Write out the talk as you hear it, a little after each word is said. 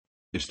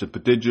It's the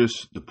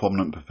prodigious, the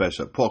prominent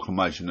professor,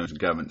 proclamation of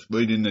Gavin,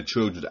 reading the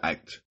Children's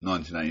Act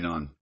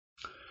 1989.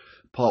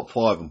 Part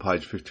 5 on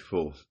page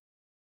 54.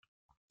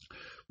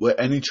 Where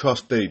any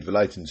trust deed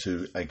relating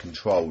to a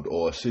controlled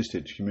or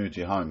assisted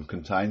community home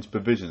contains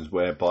provisions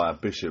whereby a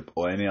bishop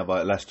or any other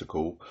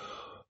ecclesiastical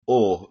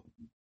or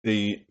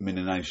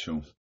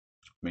denominational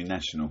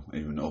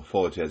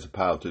authority has the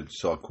power to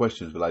decide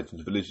questions relating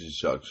to religious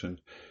instruction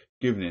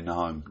given in the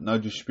home, no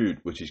dispute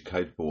which is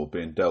capable of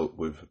being dealt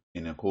with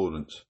in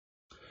accordance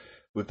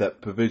with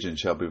that provision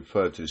shall be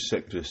referred to the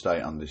Secretary of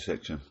State under this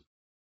section.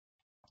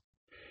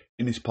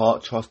 In this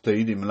part, trust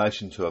deed in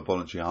relation to a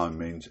voluntary home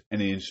means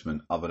any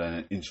instrument other than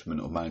an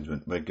instrument of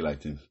management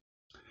regulating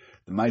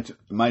the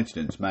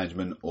maintenance,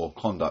 management or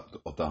conduct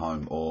of the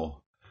home, or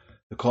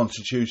the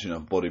constitution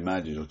of body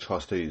managers or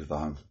trustees of the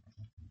home.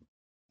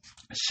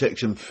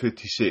 Section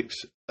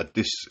 56, a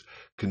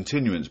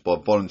discontinuance by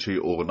voluntary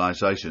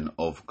organisation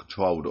of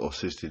controlled or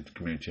assisted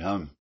community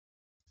home.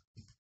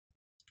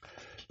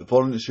 The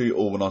voluntary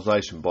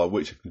organisation by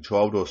which a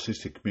controlled or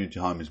assisted community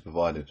home is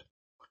provided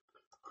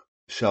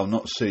shall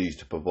not cease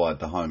to provide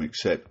the home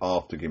except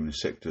after giving the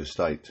Secretary of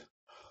State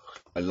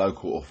a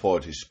local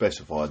authority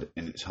specified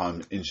in its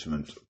home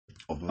instrument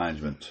of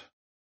management,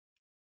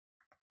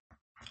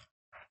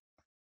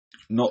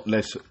 not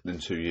less than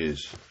 2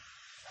 years.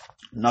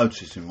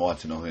 Notice in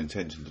writing of the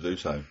intention to do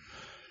so.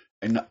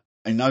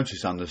 A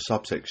notice under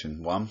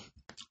subsection 1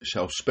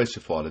 shall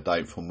specify the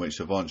date from which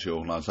the voluntary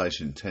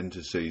organisation intends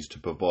to cease to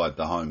provide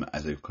the home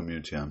as a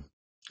community home.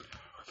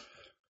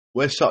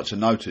 Where such a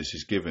notice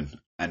is given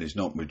and is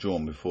not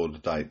withdrawn before the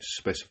date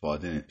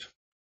specified in it,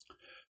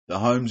 the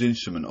home's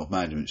instrument of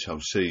management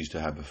shall cease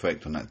to have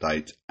effect on that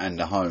date, and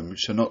the home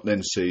shall not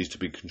then cease to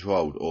be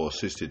controlled or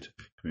assisted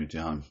community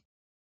home.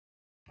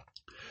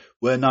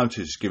 Where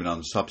notice is given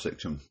under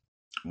subsection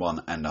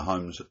 1 and the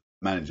home's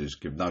managers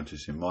give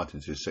notice in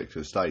writing to the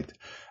Secretary of State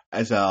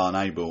as they are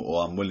unable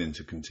or unwilling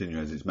to continue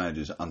as its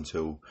managers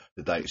until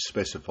the date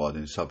specified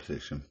in the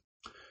subsection,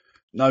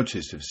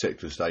 notice to the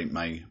Secretary of State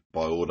may,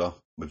 by order,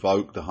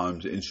 revoke the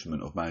home's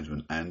instrument of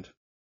management and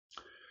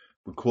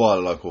require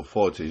local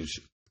authorities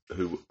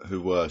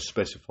who were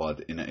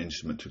specified in that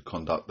instrument to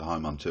conduct the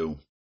home until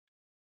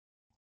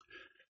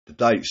the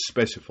date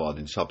specified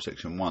in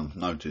subsection 1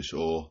 notice,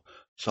 or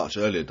such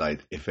earlier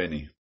date, if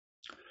any,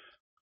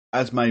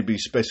 as may be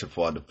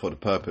specified for the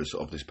purpose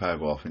of this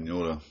paragraph in the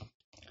order,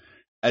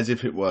 as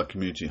if it were a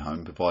community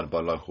home provided by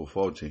local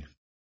authority.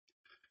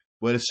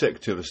 Where the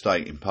Secretary of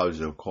State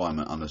imposes a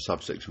requirement under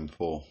subsection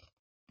 4,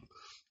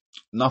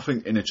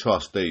 nothing in a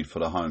trust deed for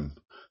the home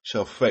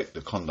shall affect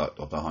the conduct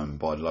of the home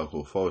by the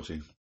local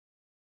authority.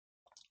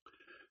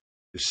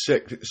 The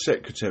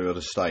Secretary of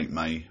the State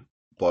may,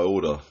 by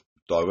order,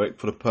 direct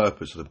for the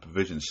purpose of the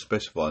provisions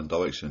specified in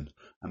direction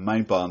and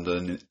made by under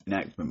an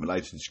enactment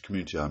relating to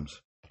community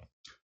homes.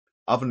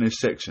 Other than this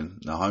section,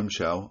 the home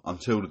shall,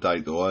 until the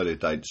date or earlier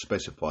date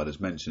specified as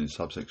mentioned in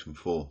subsection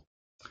 4,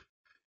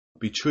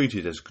 be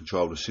treated as a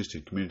controlled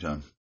assisted community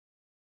home.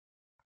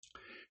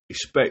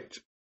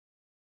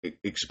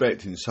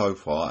 Expecting so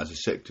far as the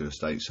Secretary of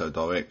State so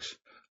directs,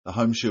 the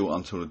home shall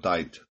until the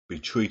date be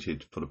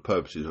treated for the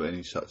purposes of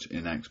any such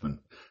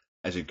enactment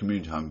as a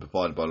community home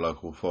provided by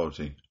local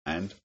authority,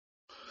 and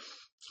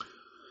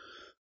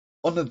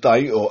on the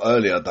date or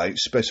earlier date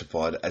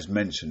specified as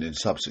mentioned in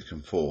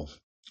subsection 4,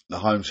 the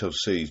home shall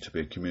cease to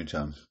be a community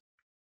home.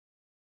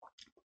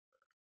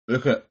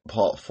 Look at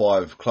part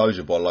 5,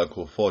 closure by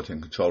local authority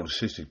and controlled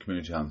assisted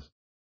community home.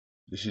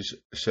 This is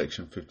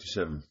section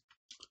 57.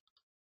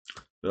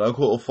 The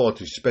local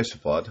authority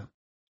specified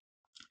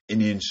in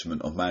the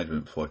instrument of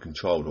management for a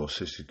controlled or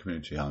assisted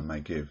community home may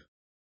give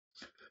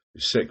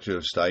the Secretary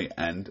of State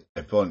and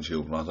a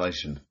voluntary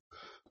organisation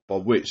by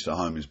which the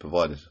home is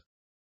provided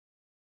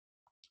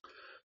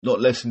not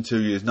less than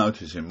 2 years'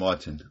 notice in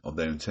writing of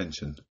their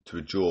intention to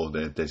withdraw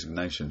their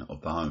designation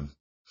of the home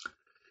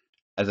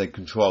as a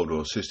controlled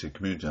or assisted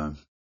community home.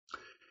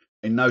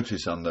 A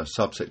notice under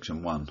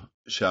subsection 1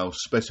 shall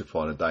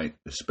specify the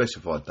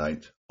specified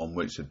date on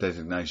which the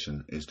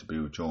designation is to be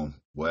withdrawn,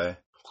 where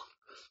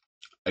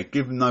a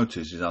given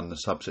notice is under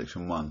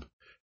subsection 1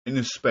 in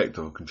respect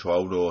of a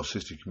controlled or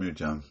assisted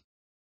community home.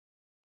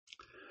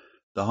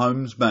 The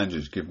home's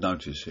managers give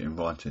notice in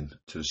writing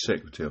to the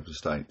Secretary of the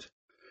State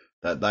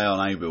that they are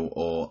unable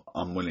or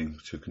unwilling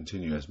to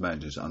continue as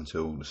managers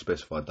until the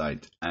specified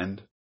date, and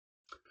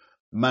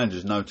the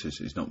manager's notice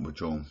is not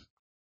withdrawn.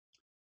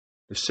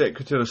 The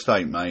Secretary of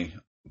State may,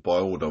 by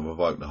order,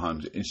 revoke the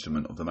home's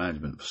instrument of the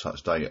management for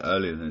such date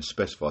earlier than the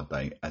specified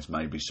date as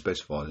may be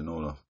specified in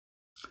order.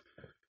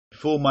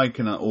 Before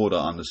making an order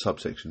under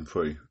subsection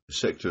 3, the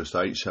Secretary of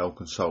State shall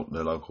consult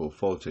the local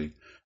authority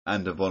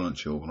and the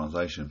voluntary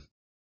organisation.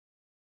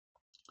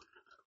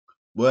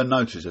 Where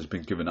notice has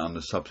been given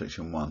under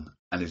subsection 1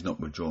 and is not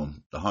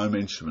withdrawn, the home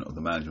instrument of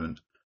the management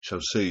shall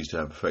cease to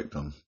have effect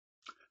on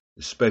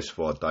the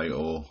specified date,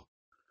 or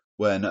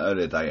where an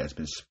earlier date has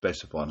been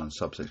specified on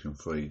subsection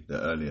 3,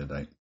 the earlier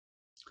date,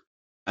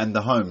 and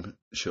the home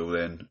shall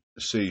then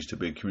cease to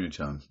be a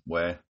community home,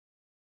 where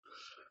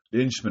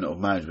The instrument of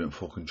management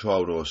for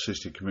controlled or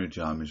assisted community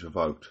home is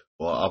revoked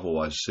or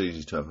otherwise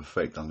ceases to have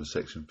effect under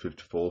section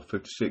 54,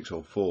 56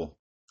 or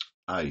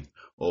 4A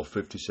or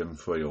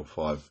 57.3 or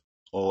 5,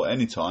 or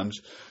any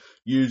times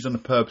used on the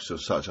purpose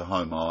of such a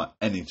home are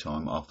any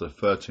time after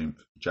 13th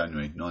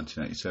January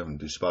 1987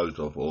 disposed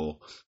of or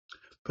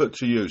put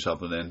to use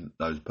other than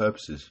those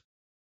purposes.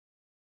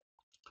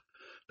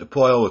 The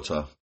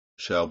prioriter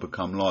shall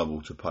become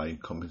liable to pay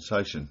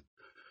compensation,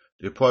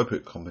 the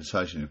appropriate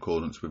compensation in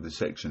accordance with this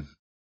section,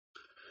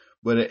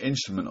 where the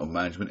instrument of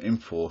management in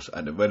force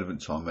at the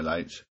relevant time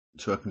relates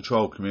to a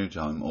controlled community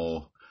home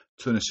or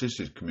to an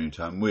assisted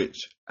community home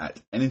which,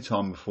 at any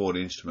time before the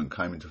instrument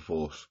came into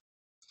force,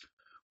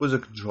 was a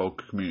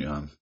controlled community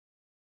home.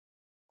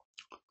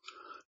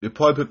 The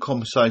appropriate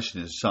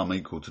compensation is a sum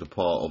equal to the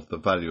part of the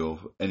value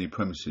of any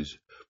premises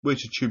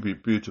which are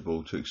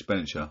attributable to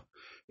expenditure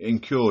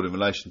incurred in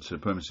relation to the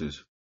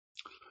premises,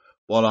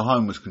 while a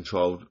home was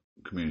controlled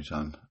community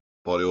home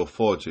by the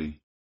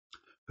authority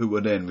who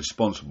were then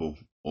responsible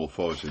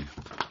authority.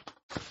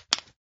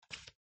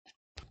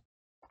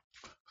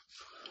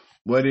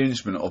 Where the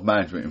instrument of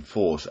management in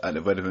force at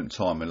the relevant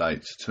time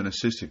relates to an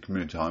assisted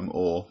community home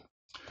or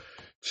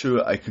to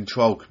a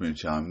controlled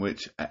community home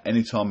which at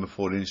any time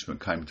before the instrument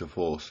came into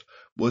force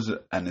was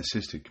an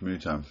assisted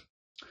community home,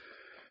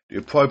 the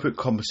appropriate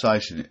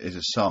compensation is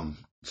a sum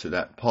to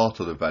that part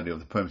of the value of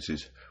the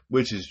premises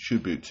which is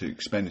attributed to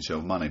expenditure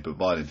of money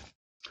provided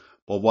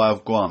by way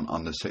of grant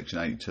under Section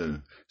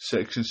 82,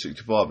 Section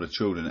 65 of the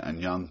Children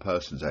and Young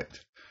Persons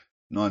Act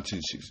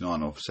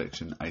 1969 of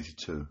Section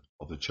 82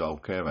 of the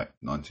Child Care Act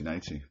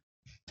 1980.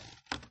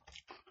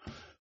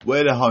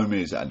 Where the home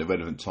is at the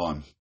relevant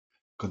time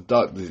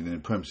conducted in the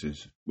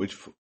premises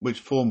which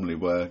formerly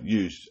were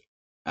used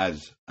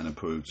as an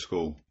approved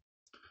school,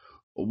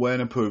 or where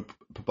an approved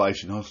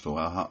probation hostel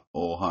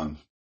or home.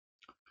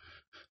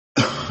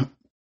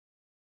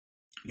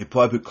 The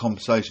appropriate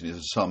compensation is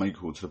a sum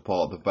equal to the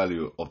part of the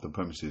value of the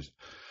premises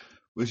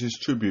which is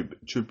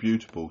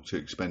attributable to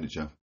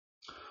expenditure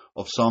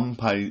of sums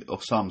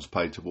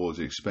paid towards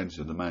the expenses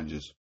of the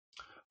managers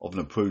of an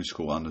approved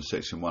school under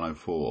Section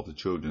 104 of the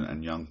Children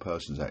and Young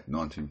Persons Act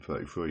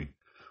 1933,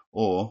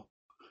 or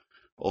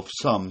of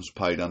sums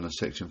paid under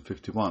Section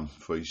 51,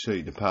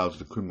 3C, the Powers of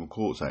the Criminal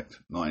Courts Act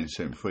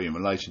 1973 in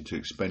relation to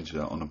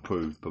expenditure on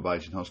approved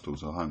probation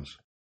hostels or homes.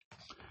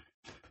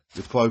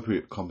 The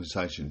appropriate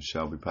compensation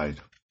shall be paid.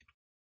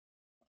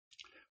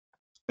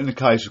 In the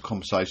case of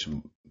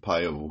compensation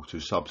payable to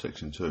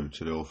subsection 2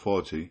 to the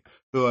authority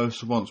who are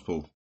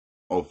responsible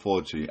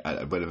authority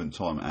at a relevant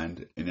time,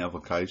 and in the other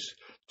case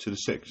to the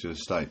Secretary of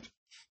State.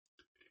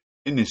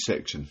 In this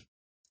section,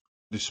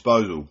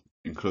 disposal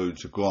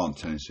includes a grant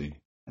tenancy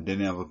and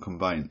any other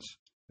conveyance,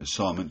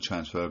 assignment,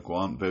 transfer,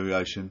 grant,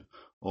 variation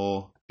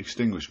or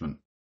extinguishment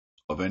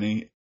of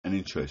an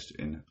interest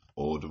in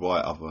or the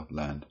right of other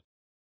land.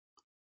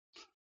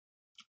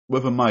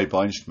 Whether made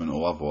by instrument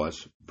or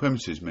otherwise,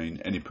 premises mean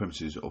any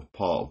premises of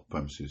part of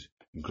premises,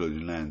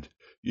 including land,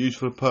 used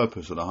for the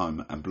purpose of the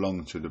home and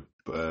belonging to the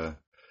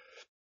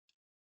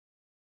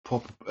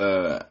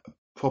proprietor.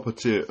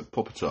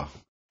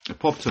 The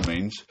proprietor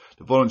means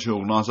the voluntary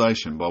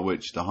organisation by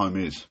which the home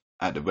is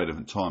at the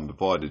relevant time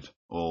provided,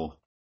 or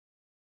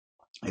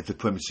if the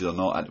premises are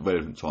not at the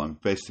relevant time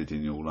vested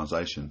in the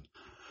organisation,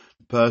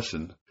 the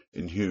person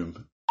in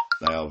whom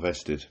they are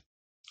vested.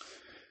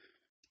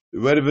 The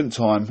relevant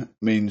time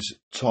means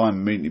time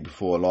immediately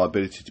before a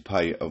liability to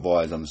pay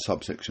arises under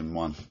subsection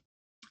 1,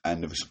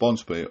 and the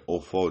responsible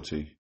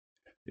authority.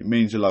 It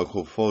means the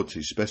local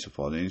authority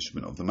specify the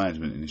instrument of the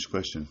management in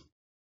discretion.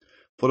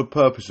 For the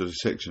purpose of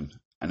this section,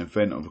 an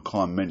event of the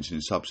kind mentioned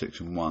in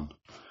subsection 1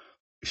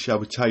 shall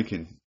be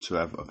taken to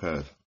have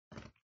occurred.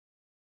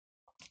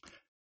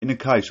 In the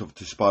case of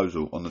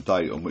disposal on the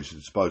date on which the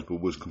disposal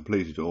was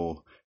completed,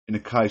 or in the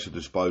case of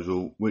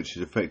disposal which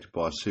is effected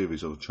by a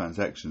series of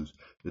transactions,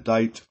 the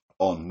date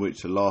on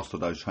which the last of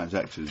those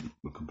transactions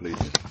were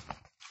completed.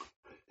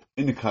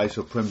 In the case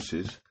of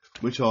premises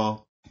which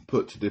are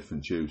put to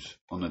different use,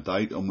 on the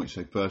date on which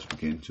they first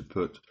begin to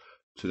put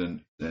to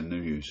their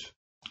new use,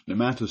 the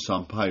amount of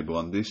sum payable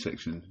under this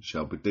section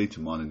shall be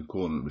determined in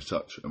accordance with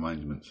such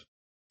arrangements,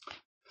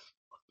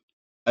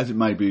 as it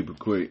may be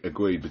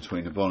agreed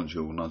between the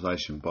voluntary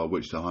organisation by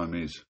which the home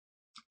is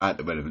at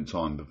the relevant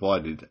time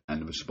provided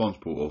and the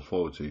responsible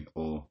authority,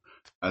 or,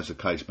 as the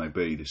case may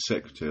be, the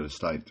Secretary of the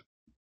State,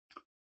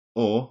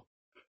 or,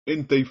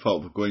 in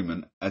default of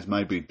agreement, as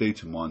may be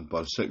determined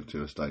by the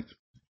Secretary of State,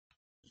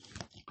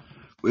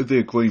 with the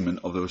agreement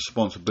of the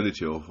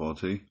responsibility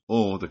authority,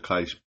 or the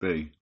case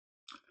be,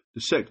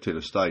 the Secretary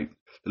of State,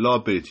 the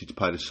liability to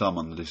pay the sum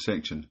under this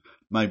section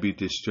may be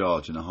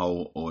discharged in a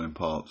whole or in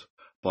part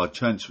by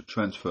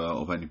transfer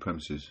of any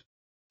premises.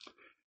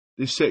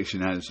 This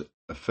section has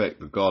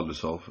effect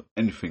regardless of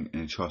anything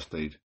in a trust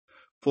deed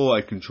for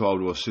a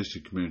controlled or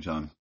assisted community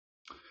home.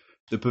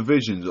 The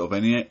provisions of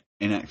any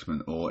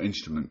enactment or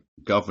instrument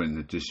governing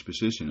the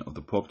disposition of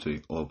the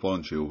property or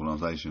voluntary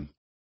organisation.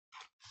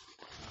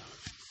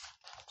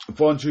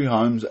 Voluntary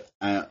homes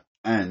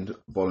and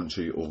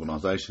voluntary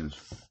organisations.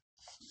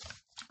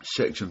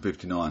 Section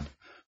 59.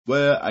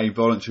 Where a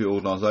voluntary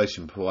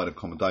organisation provide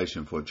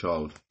accommodation for a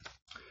child,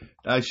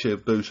 they shall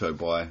do so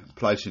by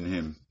placing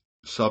him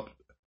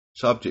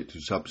subject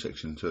to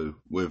subsection 2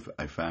 with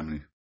a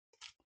family.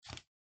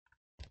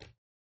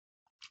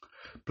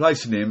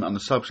 Placing him under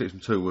subsection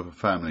 2 with a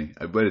family,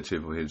 a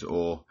relative of his,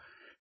 or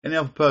any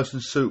other person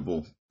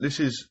suitable. This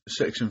is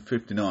section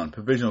 59,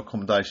 provisional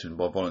accommodation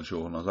by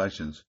voluntary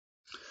organisations.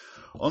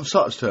 On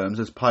such terms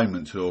as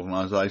payment to the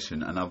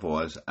organisation and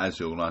otherwise as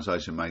the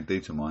organisation may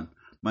determine,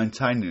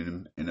 maintaining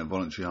him in a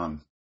voluntary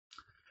home,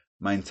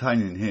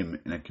 maintaining him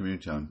in a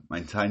community home,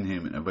 maintaining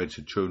him in a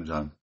registered children's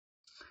home,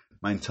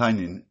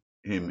 maintaining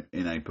him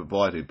in a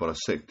provided by the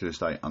Secretary of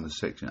State under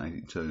section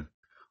 82.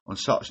 On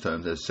such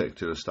terms as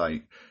Secretary of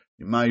State,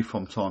 it may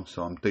from time to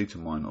time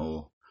determine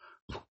or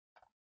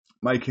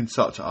making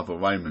such other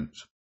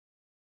arrangements,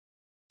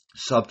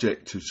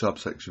 subject to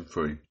subsection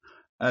 3,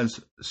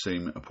 as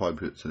seem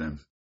appropriate to them.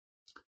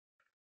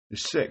 The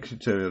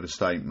Secretary of the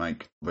State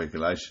make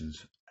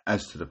regulations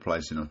as to the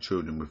placing of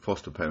children with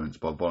foster parents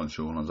by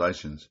voluntary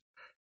organisations,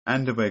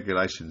 and the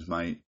regulations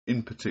may,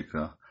 in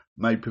particular,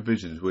 make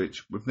provisions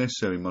which, with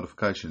necessary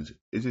modifications,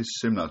 it is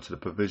similar to the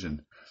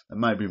provision that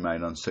may be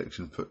made on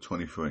section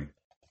 23.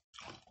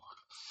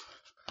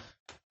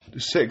 The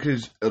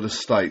Secretary of the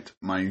State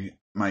may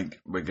make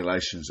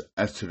regulations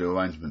as to the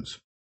arrangements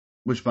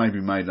which may be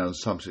made under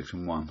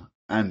subsection 1,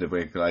 and the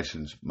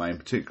regulations may in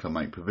particular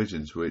make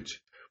provisions which,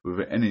 with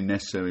any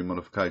necessary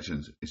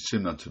modifications, is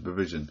similar to the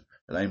provision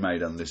that they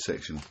made under this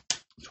section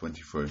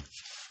 23.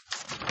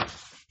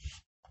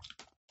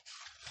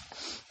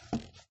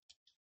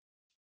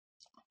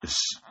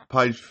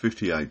 Page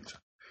 58.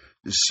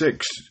 The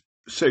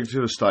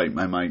Secretary of State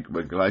may make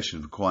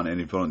regulations requiring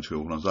any voluntary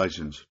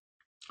organisations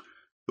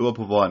who are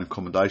providing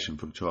accommodation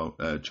for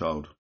the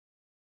child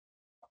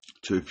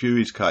to review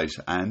his case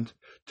and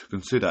to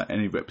consider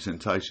any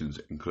representations,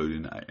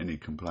 including any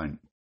complaint,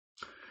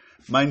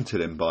 made to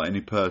them by any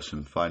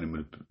person failing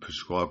with a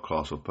prescribed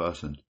class of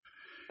person,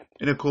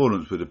 in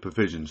accordance with the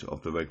provisions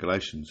of the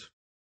regulations.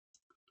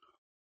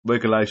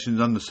 Regulations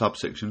under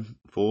subsection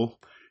 4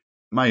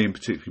 may in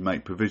particular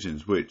make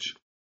provisions which,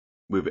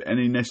 with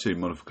any necessary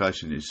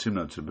modification, is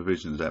similar to the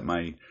provisions that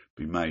may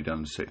be made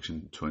under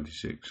section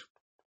 26.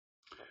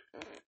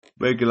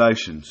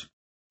 Regulations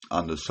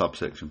under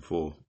subsection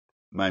 4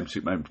 may in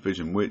particular make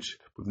provision which,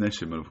 with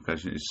necessary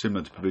modification, is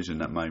similar to provision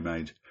that may be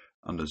made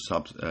under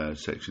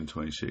section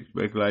 26.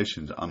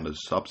 Regulations under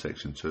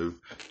subsection 2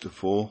 to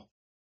 4.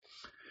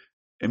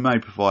 It may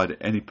provide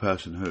any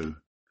person who,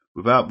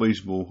 without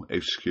reasonable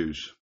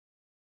excuse,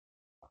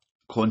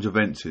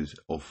 contravenes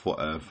or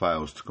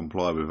fails to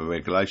comply with a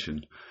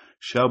regulation,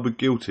 shall be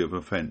guilty of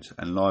offence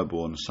and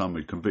liable on a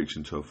summary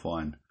conviction to a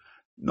fine,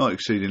 not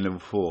exceeding level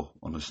 4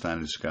 on the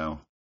standard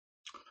scale.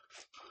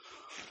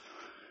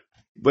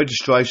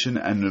 Registration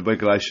and the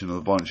regulation of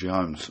the voluntary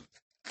homes.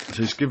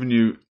 So it's given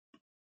you,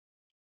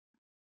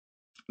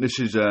 this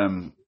is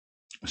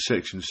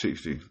section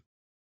 60.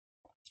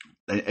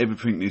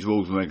 Everything needs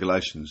rules and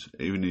regulations,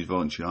 even these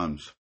voluntary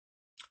homes.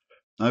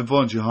 No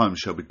voluntary home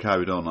shall be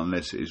carried on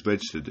unless it is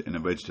registered in a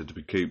register to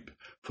be kept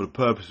for the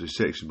purpose of this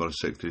section by the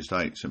Secretary of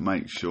State, to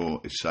make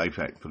sure it's Safe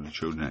Act for the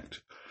Children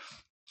Act.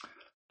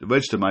 The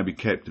register may be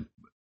kept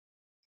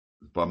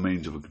by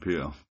means of a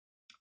computer.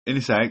 In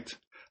this Act,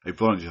 a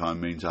voluntary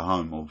home means a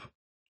home of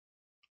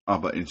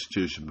other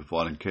institution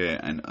providing care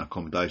and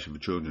accommodation for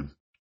children,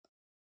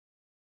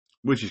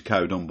 which is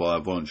carried on by a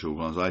voluntary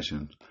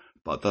organisation,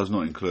 but does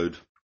not include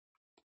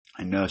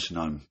a nursing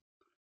home,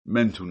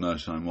 mental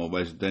nursing home or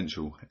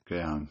residential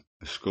care home,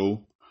 a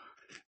school,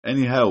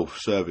 any health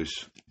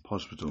service,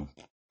 hospital,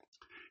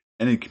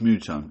 any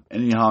community home,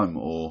 any home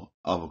or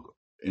other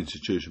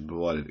institution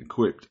provided,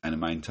 equipped and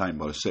maintained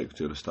by the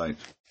Secretary of the State,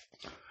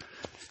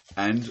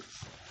 and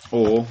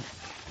or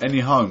any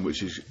home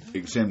which is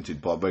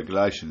exempted by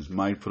regulations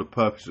made for the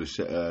purpose of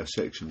this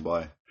section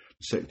by the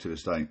Secretary of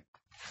State.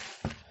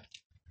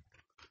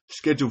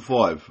 Schedule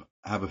 5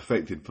 have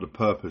affected for the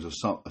purpose of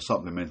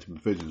supplementing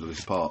provisions of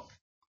this part.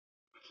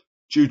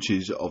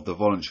 Duties of the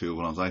voluntary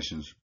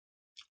organisations.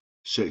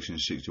 Section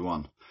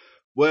 61.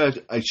 Where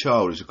a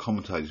child is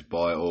accommodated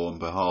by or on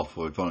behalf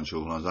of a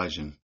voluntary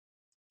organisation,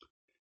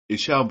 it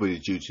shall be the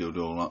duty of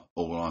the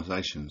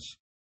organisations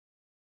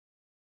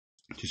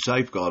to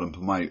safeguard and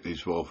promote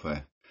his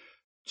welfare,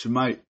 to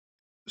make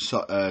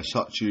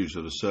such use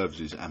of the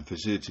services and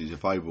facilities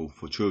available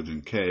for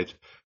children cared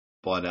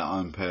by their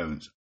own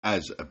parents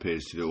as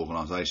appears to the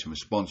organisation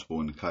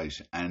responsible in the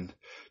case, and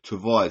to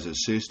advise,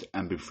 assist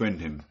and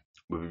befriend him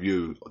with a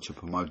view to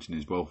promoting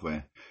his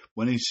welfare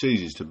when he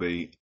ceases to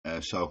be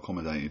so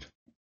accommodated.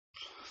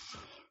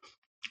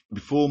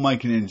 Before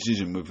making any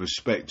decision with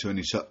respect to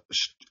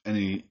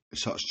any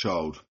such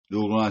child, the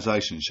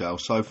organisation shall,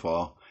 so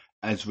far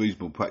as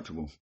reasonable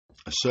practicable,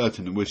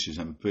 ascertain the wishes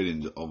and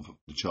feelings of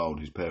the child,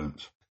 his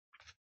parents.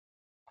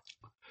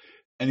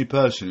 Any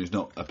person who is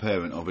not a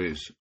parent of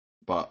his,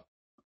 but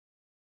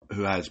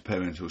who has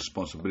parental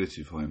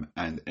responsibility for him,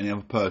 and any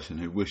other person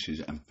who wishes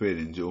and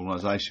feelings the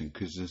organisation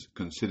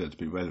consider to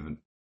be relevant,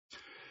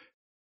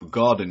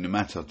 regarding the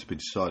matter to be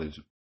decided.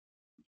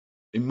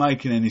 In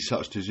making any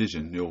such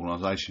decision, the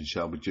organisation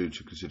shall be due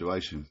to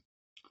consideration,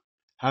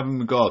 having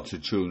regard to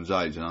the children's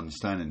age and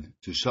understanding,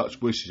 to such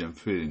wishes and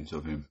feelings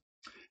of him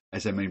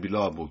as they may be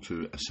liable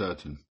to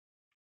ascertain,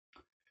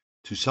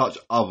 to such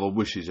other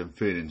wishes and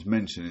feelings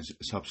mentioned in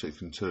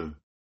subsection 2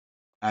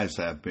 as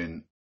they have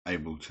been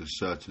able to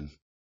ascertain,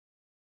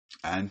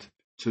 and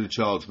to the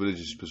child's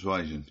religious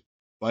persuasion,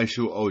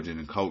 racial origin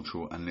and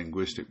cultural and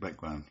linguistic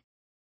background.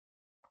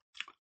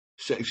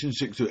 Section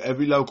 6.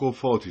 Every local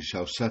authority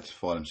shall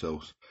satisfy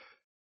themselves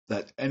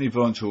that any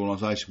voluntary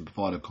organisation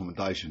provide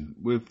accommodation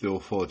with the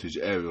authority's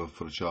area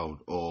for the child,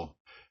 or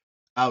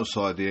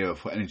outside the area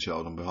for any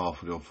child on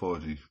behalf of the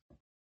authority,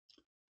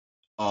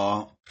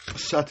 are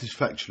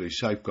satisfactorily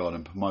safeguarding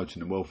and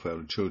promoting the welfare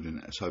of the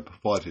children so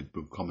provided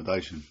with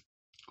accommodation.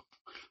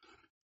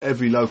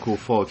 Every local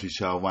authority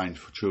shall arrange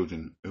for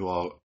children who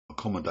are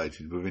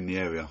accommodated within the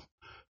area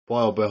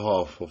by or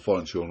behalf of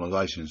voluntary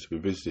organisations to be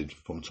visited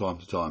from time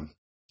to time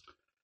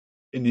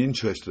in the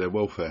interest of their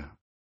welfare.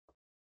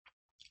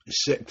 The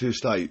Secretary of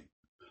State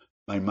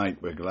may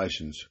make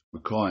regulations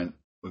requiring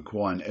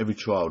every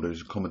child who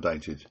is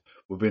accommodated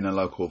within a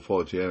local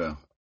authority area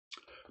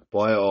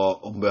by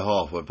or on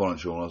behalf of a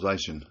voluntary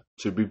organisation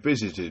to be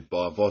visited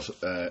by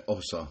an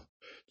officer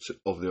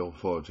of the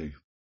authority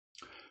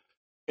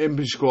in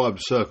prescribed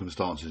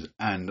circumstances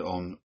and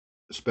on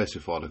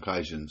specified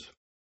occasions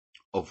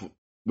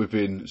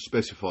within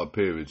specified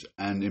periods,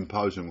 and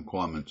imposing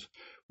requirements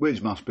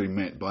which must be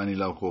met by any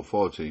local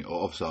authority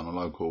or officer on a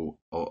local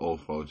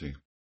authority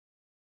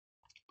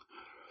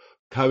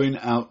carrying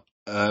out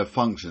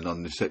functions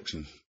under this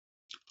section.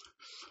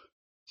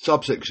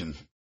 Subsection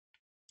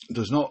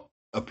does not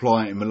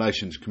apply in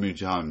relation to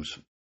community homes,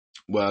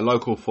 where a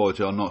local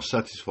authority are not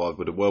satisfied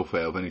with the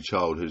welfare of any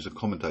child who is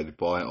accommodated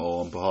by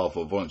or on behalf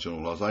of a voluntary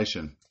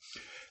organisation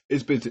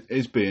is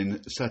being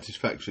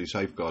satisfactorily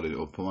safeguarded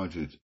or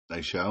promoted.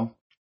 They shall,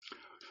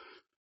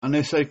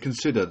 unless they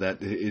consider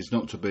that it is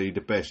not to be the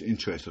best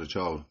interest of the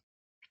child,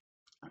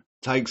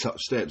 take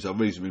such steps as are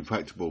reasonably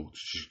practicable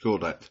to secure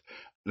that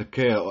the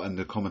care and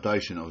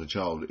accommodation of the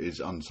child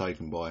is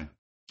undertaken by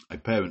a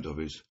parent of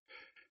his,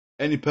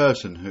 any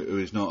person who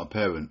is not a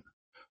parent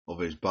of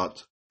his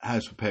but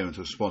has for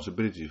parental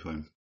responsibility for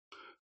him,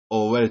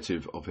 or a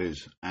relative of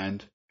his,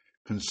 and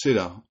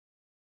consider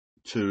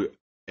to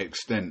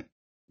extent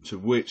to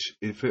which,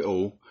 if at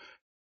all,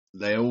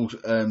 they all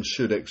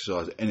should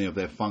exercise any of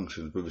their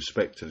functions with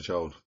respect to the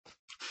child.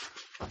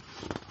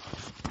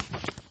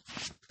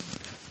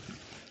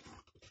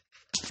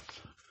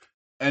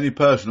 Any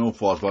person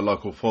authorised by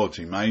local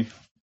authority may,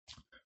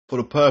 for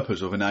the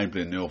purpose of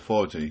enabling the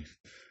authority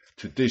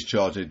to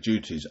discharge their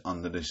duties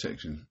under this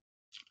section,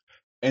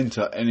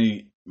 enter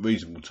any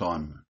reasonable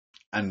time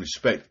and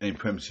respect any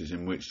premises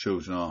in which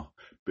children are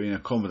being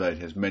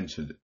accommodated as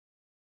mentioned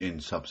in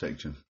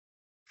subsection.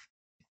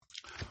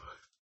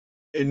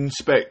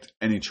 Inspect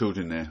any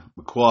children there.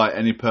 Require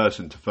any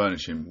person to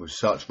furnish him with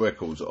such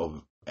records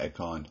of a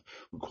kind.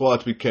 Required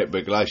to be kept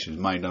regulations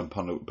made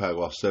under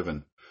paragraph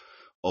 7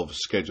 of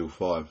Schedule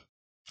 5.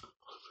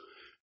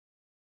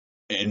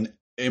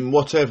 In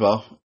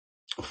whatever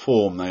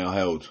form they are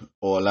held,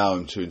 or allow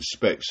him to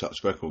inspect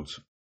such records,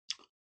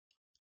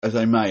 as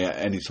they may at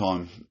any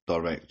time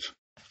direct.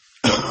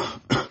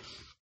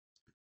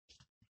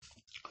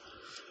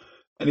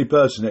 Any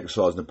person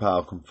exercising the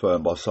power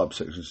confirmed by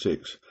subsection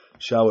 6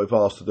 shall, if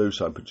asked to do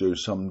so,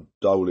 produce some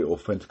duly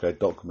authenticated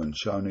document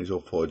showing his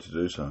authority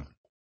to do so.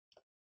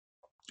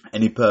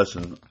 Any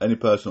person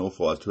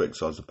authorised to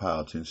exercise the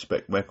power to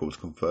inspect records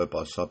conferred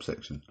by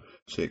subsection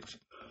 6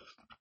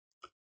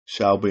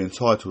 shall be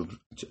entitled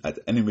at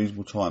any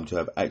reasonable time to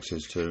have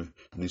access to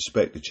and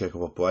inspect the check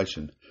of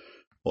operation,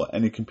 or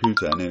any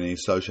computer and any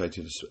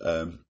associated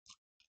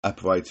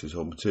apparatus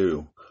or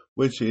material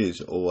which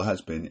is or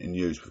has been in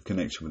use with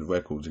connection with the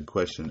records in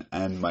question,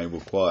 and may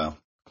require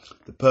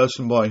the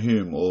person by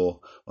whom or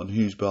on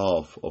whose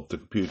behalf of the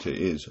computer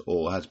is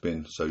or has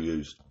been so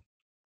used,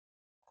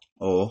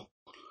 or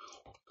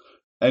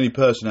any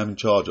person having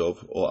charge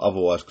of or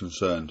otherwise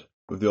concerned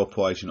with the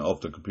operation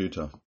of the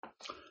computer,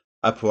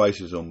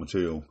 apparatus or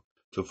material,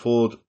 to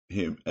afford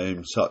him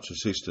such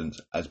assistance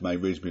as may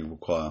reasonably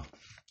require.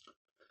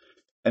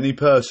 Any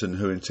person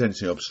who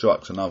intentionally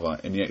obstructs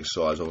another in the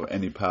exercise of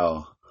any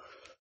power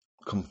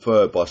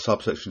conferred by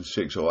subsection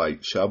 6 or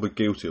 8 shall be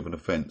guilty of an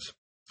offence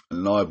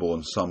and liable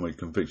on summary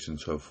conviction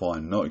to a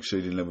fine not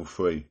exceeding level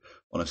 3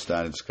 on a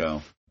standard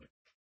scale.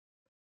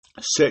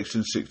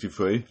 Section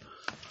 63,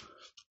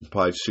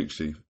 page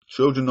 60.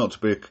 Children not to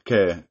be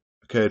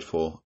cared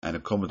for and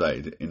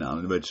accommodated in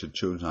unregistered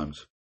children's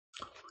homes.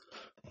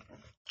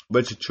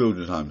 Registered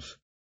children's homes.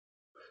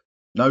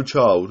 No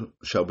child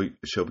shall be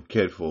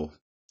cared for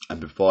and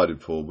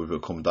provided for with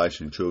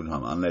accommodation in children's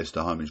home unless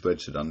the home is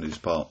registered under this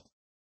part.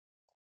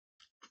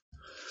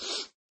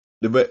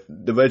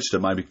 The register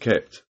may be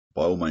kept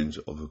by all means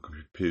of a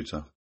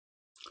computer.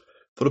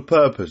 For the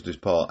purpose of this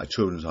part, a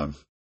children's home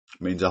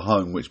means a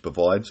home which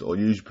provides or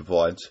usually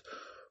provides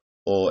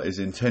or is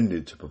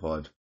intended to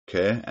provide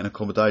care and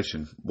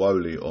accommodation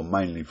wholly or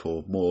mainly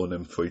for more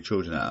than 3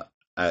 children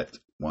at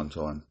one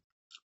time,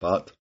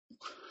 but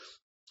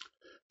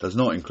does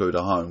not include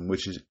a home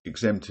which is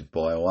exempted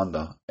by or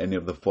under any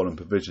of the following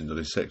provisions of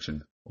this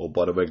section, or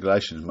by the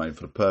regulations made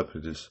for the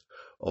purposes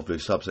of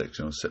this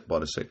subsection or set by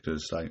the Secretary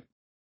of State.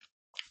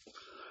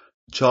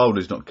 The child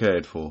is not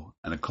cared for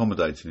and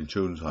accommodated in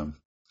children's home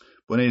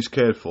when he is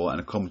cared for and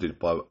accommodated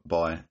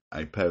by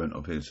a parent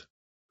of his.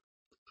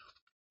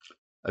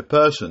 A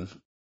person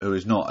who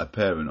is not a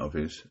parent of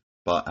his,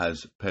 but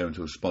has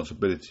parental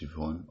responsibility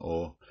for him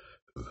or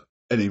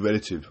any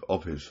relative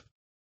of his.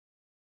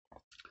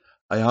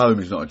 A home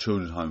is not a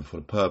children's home for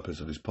the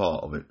purpose of this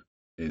part of it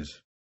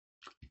is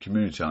a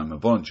community home, a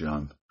voluntary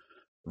home,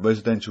 a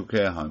residential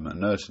care home, a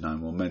nursing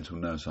home or mental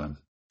nurse home,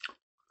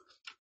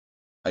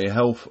 a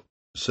health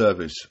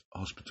service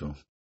hospital,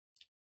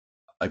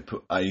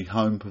 a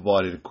home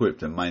provided,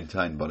 equipped and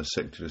maintained by the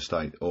Secretary of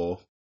State, or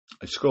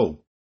a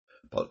school,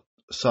 but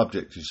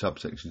subject to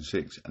subsection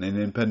 6. An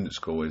independent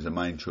school is a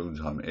main children's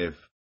home if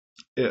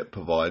it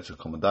provides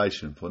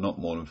accommodation for not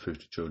more than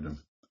 50 children,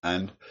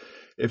 and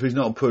if it is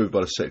not approved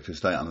by the Secretary of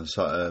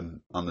State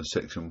under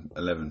Section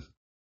 11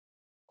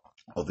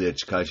 of the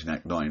Education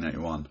Act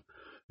 1981,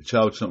 the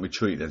child should not be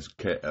treated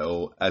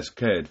as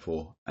cared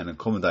for and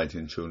accommodated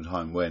in children's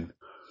home when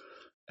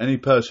any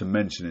person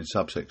mentioned in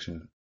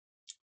subsection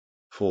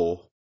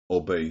 4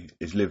 or B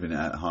is living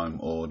at home,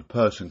 or the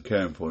person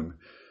caring for him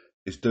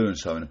is doing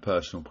so in a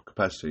personal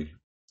capacity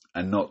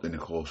and not in the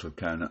course of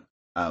carrying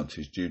out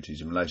his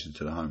duties in relation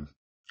to the home.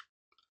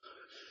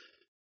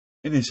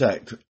 In this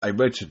Act, a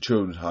registered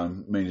children's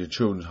home means a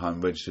children's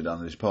home registered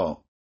under this part.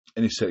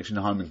 In this section,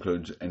 the home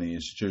includes any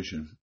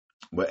institution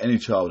where any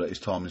child at this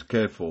time is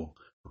cared for,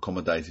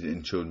 accommodated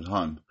in children's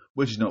home,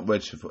 which is not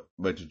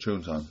registered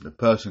children's home. The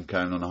person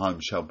carrying on the home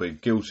shall be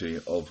guilty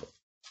of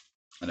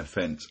an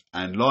offence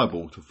and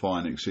liable to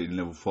fine exceeding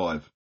level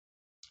 5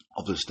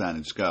 of the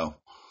standard scale,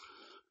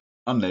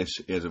 unless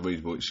he has a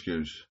reasonable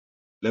excuse.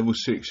 Level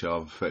 6 shall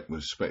have effect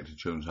with respect to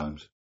children's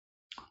homes.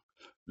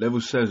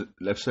 Level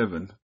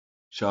 7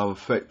 shall have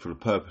effect for the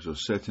purpose of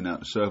setting out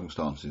the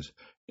circumstances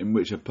in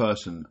which a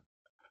person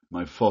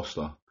may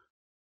foster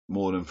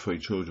more than 3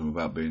 children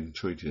without being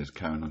treated as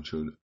carrying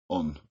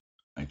on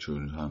a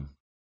children's home.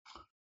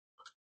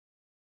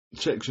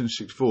 Section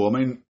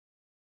 64.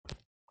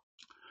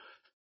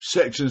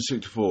 Section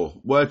 64.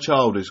 Where a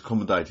child is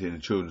accommodated in a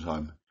children's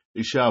home,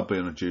 it shall be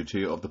on the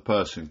duty of the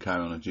person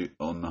carrying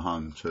on the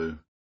home to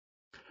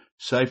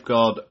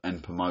safeguard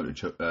and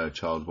promote a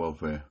child's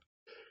welfare,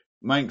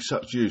 make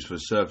such use for the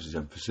services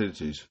and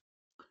facilities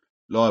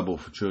liable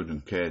for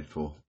children cared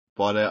for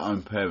by their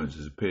own parents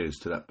as appears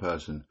to that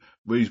person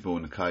reasonable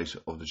in the case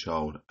of the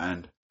child,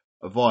 and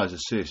advise,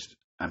 assist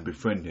and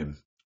befriend him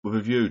with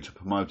a view to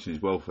promoting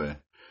his welfare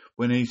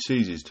when he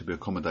ceases to be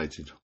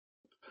accommodated.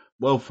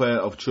 Welfare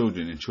of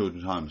children in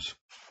children's homes.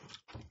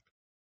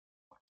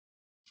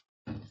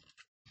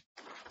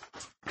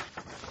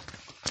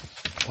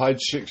 Page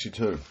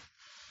 62.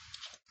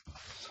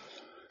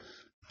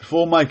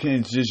 Before making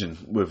any decision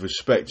with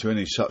respect to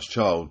any such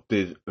child,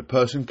 the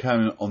person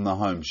carrying on the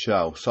home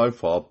shall, so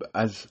far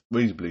as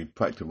reasonably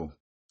practicable,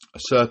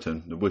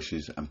 ascertain the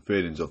wishes and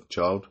feelings of the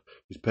child,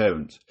 his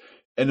parents.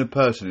 Any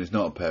person is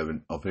not a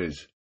parent of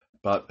his,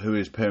 but who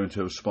is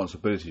parental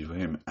responsibility for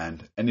him,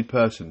 and any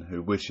person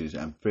who wishes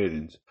and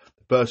feelings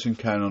the person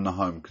carrying on the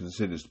home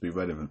considers to be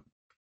relevant,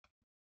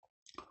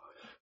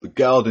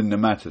 regarding the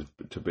matter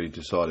to be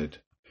decided.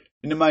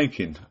 In the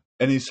making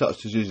any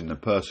such decision, the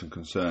person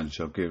concerned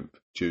shall give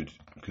due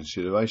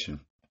consideration,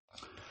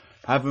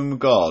 having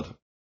regard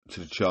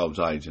to the child's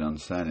age and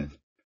understanding,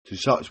 to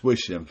such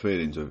wishes and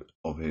feelings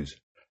of his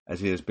as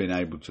he has been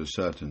able to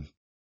ascertain,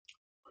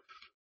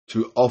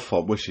 to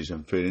offer wishes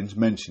and feelings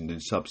mentioned in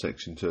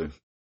subsection 2,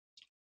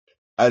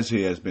 as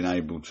he has been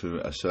able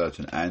to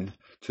ascertain, and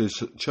to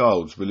the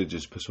child's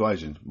religious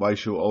persuasion,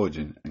 racial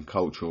origin, and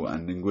cultural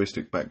and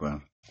linguistic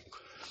background.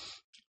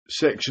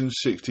 Section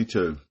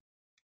 62.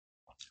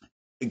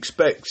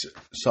 Expects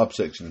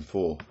subsection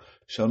 4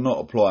 shall not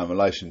apply in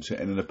relation to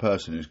any other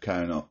person who is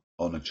carrying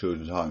on a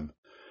children's home,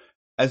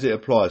 as it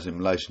applies in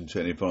relation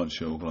to any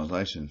voluntary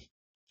organisation.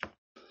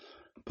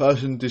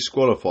 Person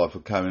disqualified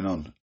for carrying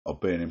on of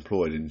being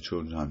employed in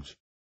children's homes.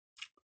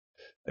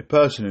 A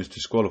person who is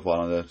disqualified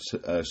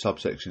under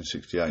subsection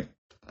 68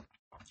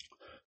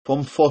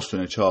 from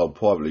fostering a child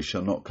privately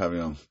shall not carry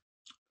on,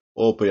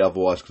 or be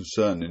otherwise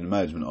concerned in the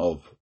management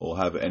of, or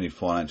have any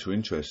financial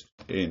interest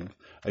in,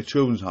 a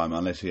children's home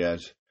unless he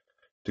has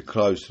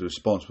disclosed to the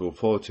responsible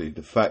authority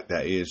the fact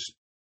that he is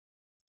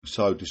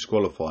so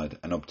disqualified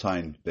and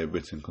obtained their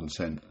written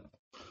consent.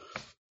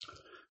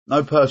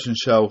 No person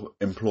shall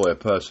employ a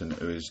person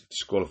who is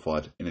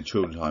disqualified in a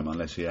children's home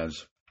unless he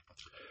has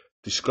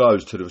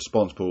disclosed to the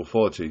responsible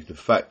authority the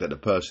fact that the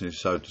person is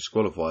so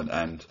disqualified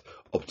and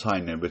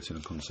obtained their written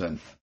consent.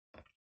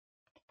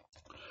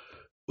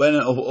 When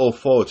an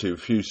authority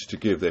refuses to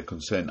give their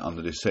consent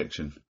under this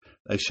section,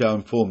 they shall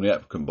inform the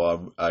applicant by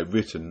a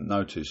written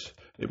notice,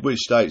 which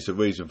states the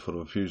reason for the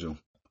refusal.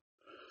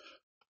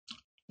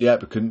 The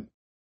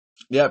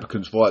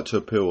applicant's right to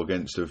appeal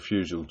against the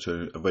refusal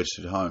to a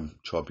registered home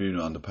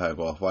tribunal under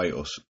paragraph 8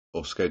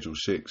 or schedule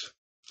 6,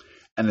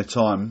 and the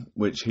time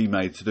which he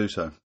made to do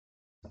so.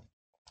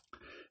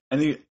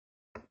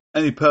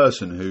 Any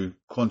person who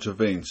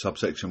contravenes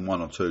subsection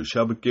 1 or 2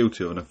 shall be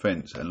guilty of an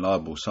offence and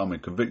liable summary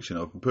conviction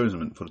of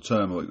imprisonment for the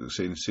term of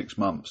exceeding 6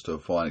 months to a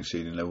fine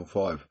exceeding level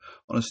 5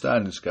 on a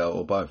standing scale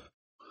or both.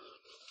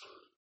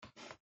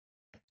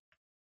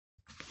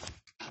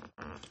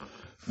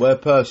 Where a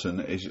person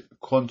is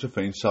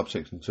contravenes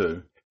subsection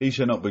 2, he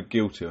shall not be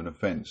guilty of an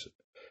offence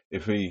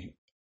if he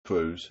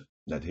proves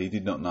that he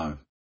did not know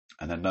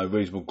and had no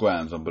reasonable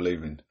grounds on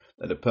believing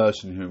that the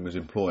person whom was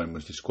employing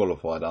was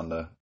disqualified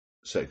under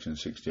section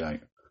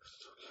 68.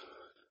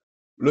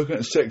 Looking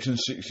at section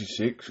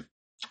 66,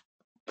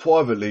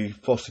 privately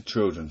fostered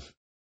children.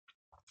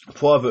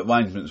 Private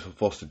arrangements for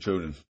fostered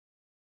children.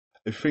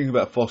 If you think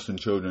about fostering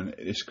children,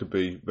 this could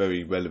be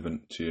very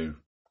relevant to you.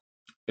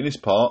 In this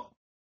part,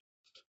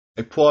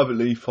 a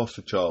privately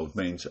fostered child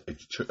means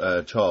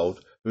a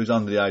child who is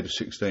under the age of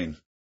 16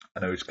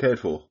 and who is cared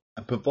for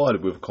and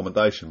provided with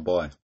accommodation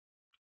by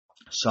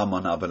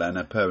someone other than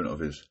a parent of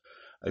his.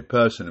 A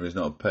person who is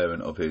not a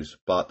parent of his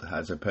but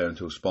has a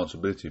parental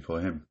responsibility for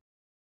him,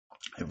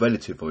 a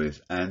relative of his.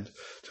 And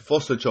to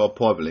foster a child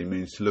privately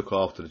means to look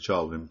after the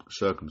child in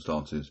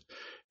circumstances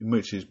in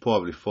which he is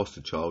privately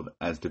fostered child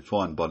as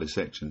defined by this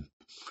section.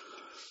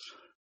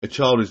 A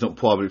child is not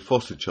privately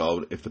fostered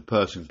child if the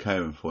person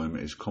caring for him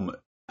is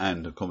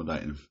and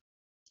accommodating him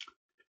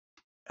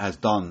has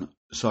done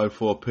so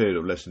for a period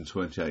of less than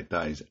 28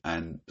 days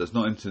and does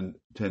not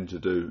intend to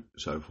do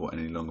so for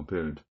any longer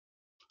period.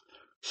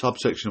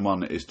 Subsection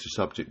 1 is to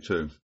subject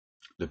to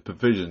the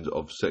provisions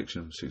of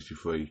section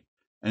 63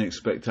 and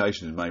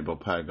expectations made by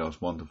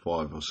paragraphs 1 to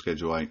 5 of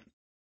schedule 8.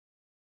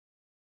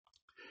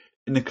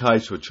 In the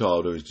case of a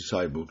child who is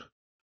disabled,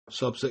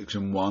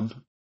 subsection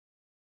 1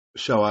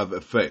 shall have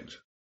effect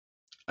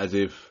as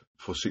if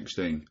for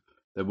 16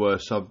 there were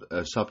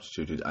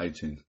substituted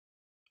 18.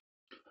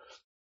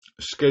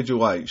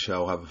 Schedule 8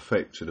 shall have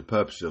effect to the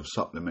purposes of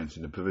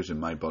supplementing the provision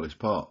made by this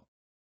part.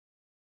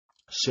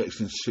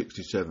 Section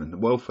 67. The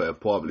welfare of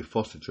privately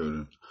fostered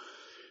children.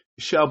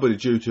 It shall be the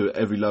duty of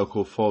every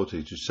local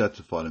authority to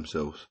satisfy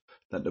themselves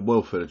that the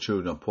welfare of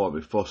children are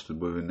privately fostered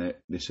within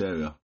this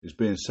area is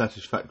being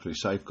satisfactorily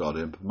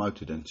safeguarded and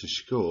promoted, and to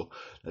secure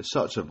that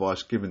such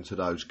advice given to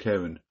those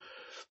caring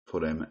for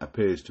them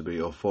appears to be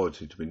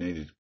authority to be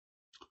needed.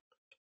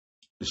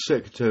 The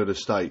Secretary of the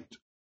State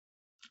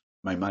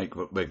may make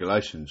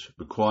regulations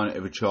requiring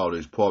every child who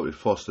is privately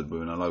fostered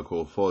within a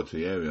local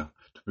authority area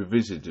to be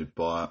visited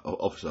by an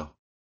officer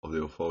of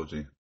the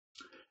authority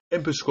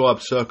in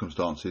prescribed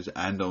circumstances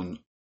and on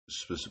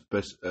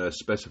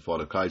specified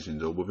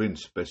occasions or within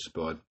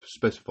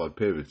specified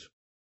periods,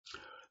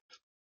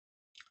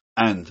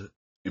 and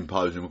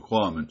imposing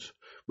requirements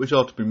which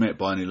are to be met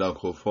by any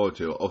local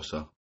authority or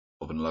officer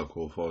of a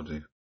local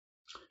authority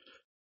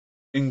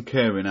in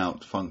carrying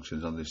out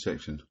functions under this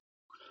section.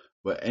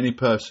 Where any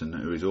person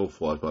who is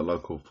authorised by a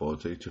local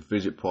authority to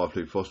visit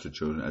privately fostered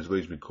children has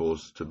reasonable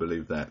cause to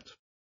believe that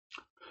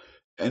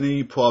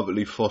any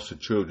privately fostered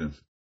children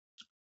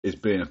is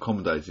being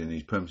accommodated in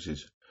these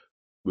premises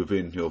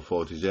within the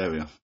authority's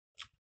area,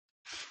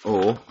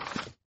 or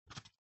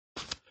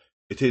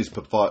it is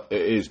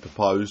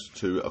proposed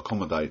to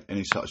accommodate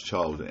any such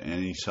child in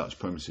any such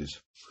premises.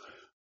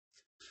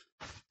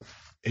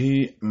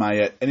 He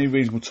may at any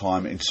reasonable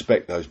time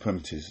inspect those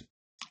premises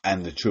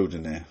and the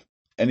children there.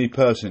 Any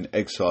person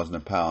exercising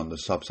a power under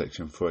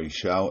subsection 3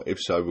 shall, if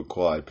so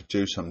required,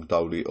 produce some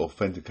duly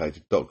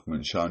authenticated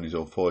document showing his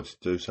authority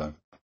to do so.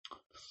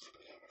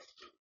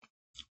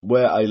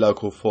 Where a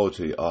local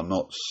authority are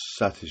not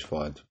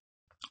satisfied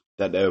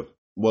that their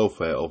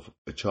welfare of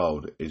a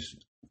child is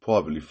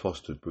privately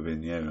fostered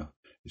within the area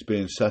is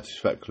being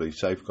satisfactorily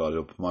safeguarded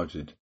or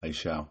promoted, they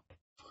shall,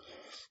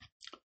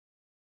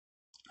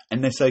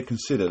 unless they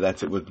consider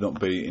that it would not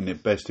be in the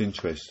best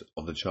interest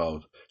of the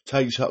child,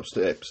 take such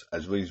steps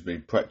as reasonably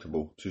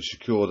practicable to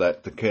secure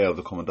that the care of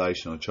the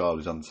accommodation of the child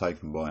is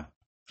undertaken by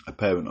a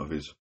parent of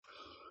his.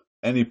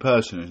 Any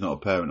person who is not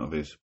a parent of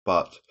his,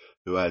 but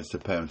who has the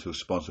parental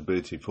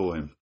responsibility for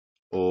him,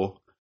 or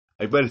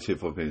a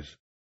relative of his.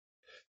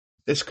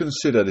 Let's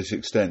consider this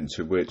extent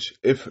to which,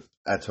 if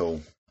at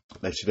all,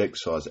 they should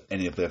exercise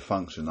any of their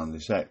function under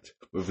this Act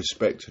with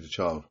respect to the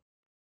child.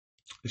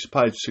 This is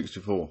page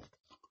 64,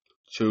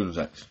 Children's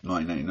Act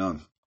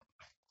 1989.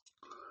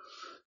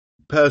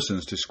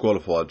 Persons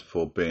disqualified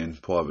for being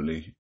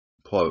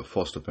private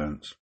foster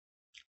parents.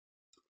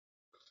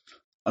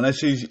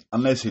 Unless he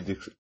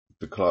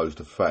disclosed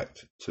the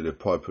fact to the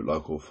appropriate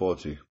local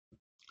authority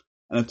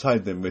and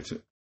obtained their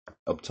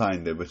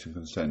written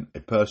consent, a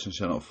person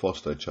shall not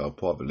foster a child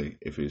privately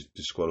if he is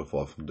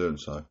disqualified from doing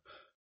so.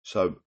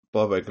 So,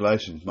 by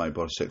regulations made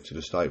by the Secretary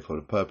of State for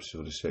the purposes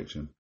of this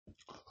section,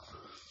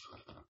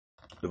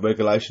 the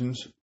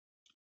regulations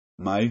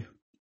may,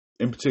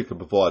 in particular,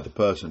 provide the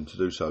person to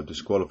do so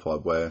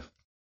disqualified where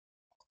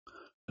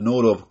an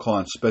order of a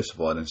kind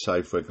specified in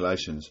safe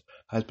regulations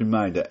has been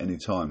made at any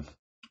time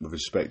with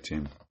respect to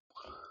him.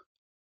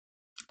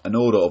 An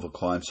order of a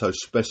kind so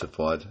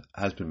specified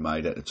has been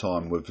made at the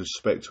time with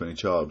respect to any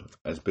child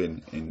has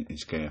been in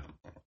his care.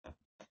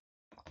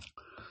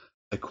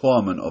 A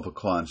requirement of a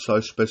kind so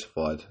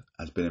specified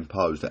has been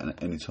imposed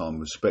at any time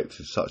with respect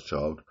to such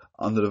child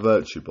under the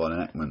virtue by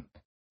enactment.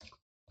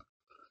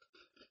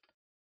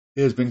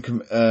 He has been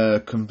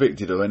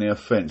convicted of any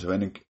offence of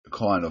any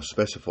kind or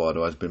specified,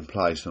 or has been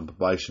placed on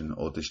probation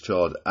or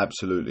discharged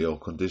absolutely or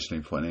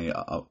conditionally for any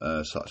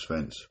such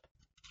offence.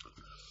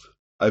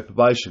 A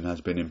probation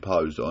has been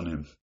imposed on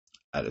him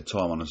at the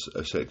time under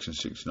Section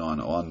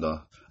 69 or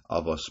under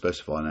other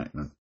specified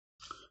enactment.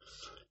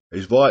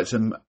 His rights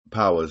and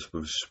powers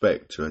with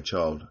respect to a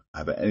child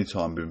have at any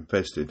time been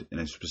vested in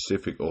a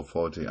specific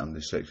authority under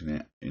this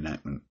section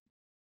enactment.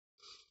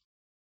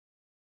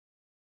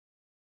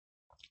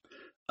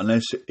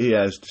 Unless he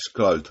has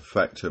disclosed the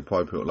fact to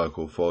appropriate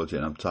local authority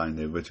and obtained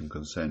their written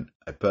consent,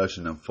 a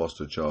person can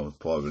foster a child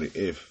privately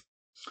if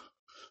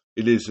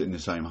it lives in the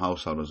same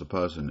household as a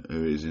person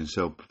who is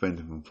himself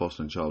prevented from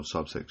fostering a child,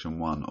 subsection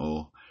 1,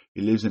 or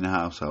he lives in a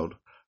household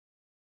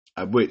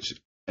at which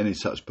any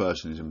such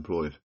person is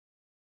employed.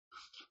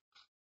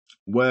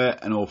 Where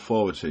an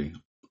authority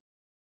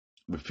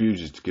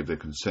refuses to give their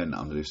consent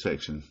under this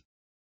section,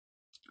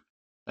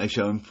 they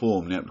shall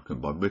inform the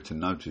applicant by written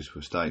notice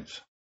which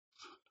states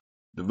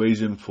the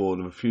reason for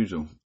the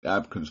refusal, the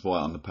applicant's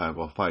right under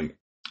paragraph 8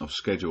 of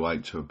Schedule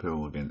 8 to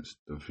appeal against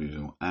the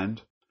refusal,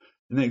 and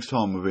the next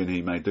time within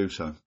he may do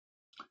so.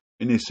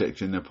 In this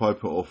section, the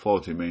appropriate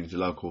authority means the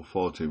local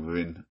authority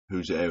within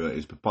whose area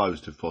is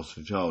proposed to foster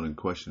the child in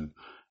question,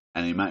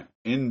 and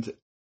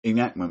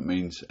enactment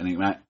means an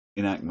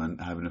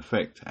enactment having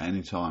effect at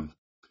any time,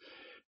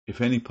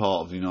 if any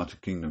part of the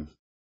United Kingdom.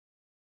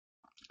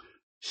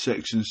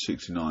 Section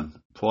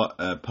 69.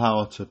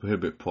 Power to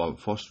prohibit private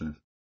fostering.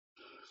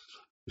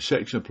 The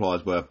section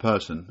applies where a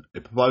person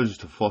proposes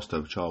to foster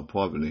a child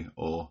privately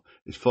or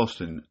is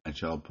fostering a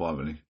child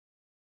privately.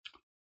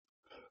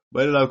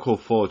 Where the local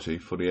authority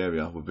for the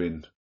area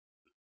within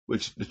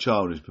which the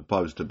child is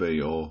proposed to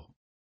be or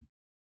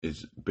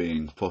is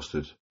being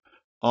fostered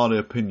are the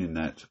opinion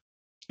that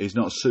he is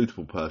not a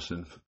suitable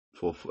person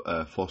for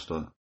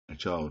foster a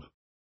child.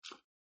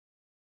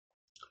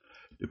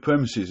 The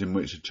premises in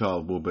which a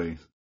child will be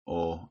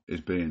or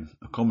is being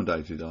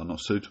accommodated are not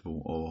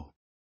suitable, or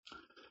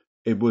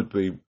it would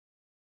be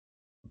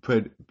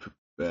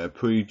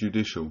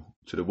prejudicial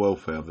to the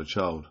welfare of the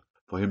child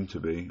for him to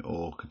be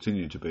or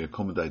continue to be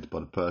accommodated by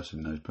the person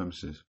in those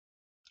premises.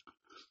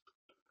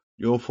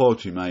 Your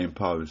authority may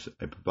impose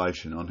a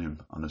probation on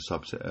him under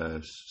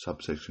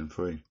subsection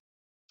 3.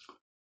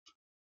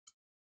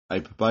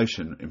 A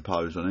probation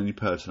imposed on any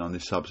person on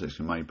this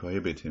subsection may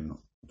prohibit him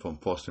from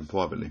fostering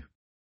privately.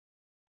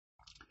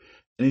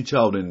 Any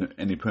child in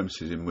any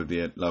premises in with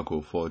the local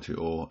authority,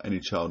 or any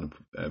child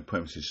in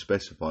premises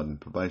specified in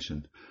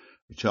probation,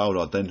 a child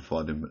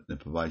identified in the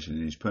probation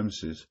in his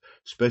premises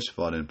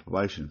specified in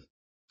probation.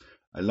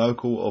 A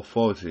local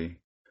authority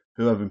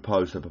who have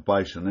imposed a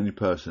probation on any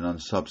person under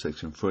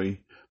subsection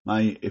 3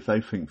 may, if they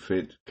think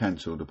fit,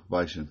 cancel the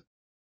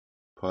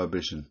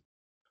prohibition,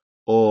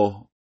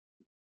 or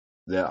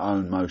their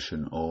own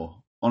motion,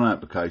 or on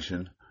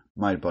application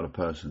made by the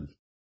person,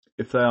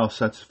 if they are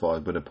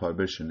satisfied with the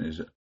prohibition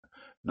is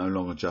no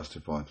longer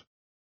justified.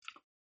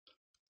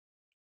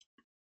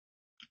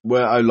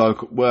 Where a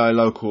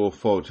local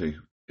authority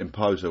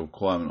impose a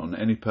requirement on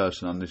any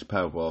person under this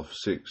paragraph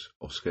 6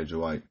 of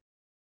Schedule 8,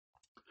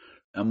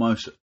 and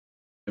must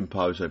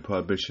impose a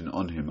prohibition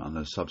on him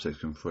under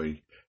subsection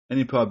 3,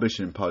 any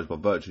prohibition imposed by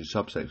virtue of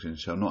subsection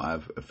shall not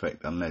have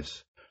effect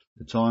unless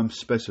the time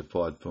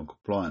specified for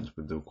compliance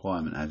with the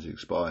requirement has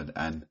expired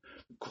and the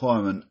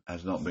requirement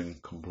has not been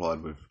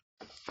complied with.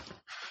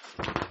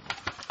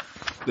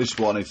 This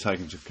one is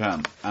taken into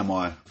account. Am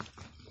I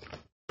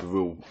the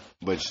real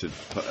registered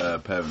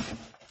parent?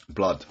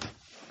 Blood.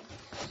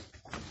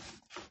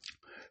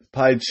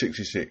 Page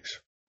 66.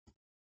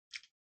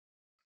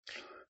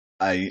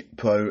 A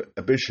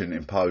prohibition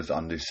imposed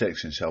under this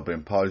section shall be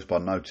imposed by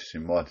notice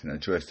in writing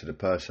addressed to the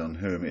person on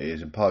whom it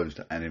is imposed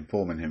and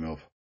informing him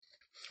of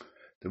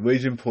the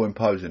reason for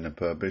imposing the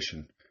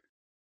prohibition.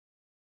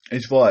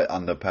 Is right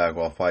under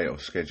paragraph 8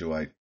 of Schedule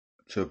 8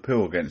 to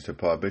appeal against the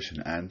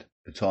prohibition and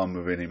the time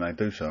within he may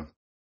do so.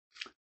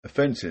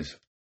 Offences.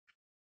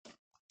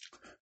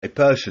 A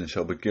person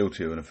shall be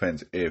guilty of an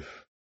offence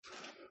if,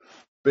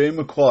 being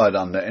required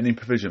under any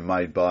provision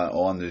made by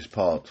or under this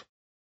part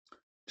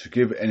to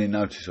give any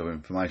notice of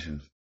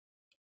information,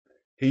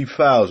 he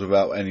fails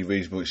without any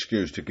reasonable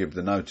excuse to give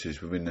the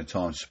notice within the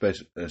time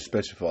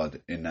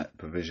specified in that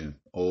provision,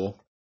 or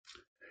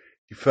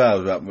he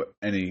fails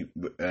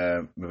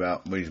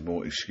without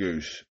reasonable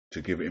excuse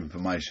to give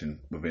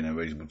information within a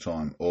reasonable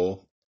time,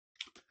 or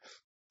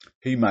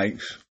he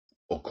makes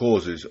or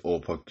causes or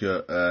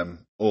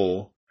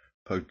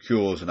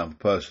procures another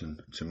person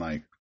to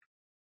make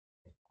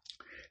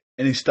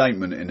any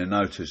statement in the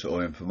notice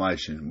or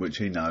information which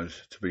he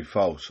knows to be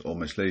false or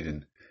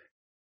misleading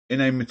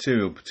in a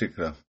material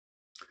particular.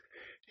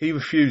 He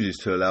refuses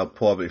to allow a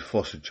privately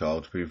fostered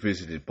child to be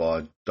visited by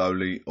a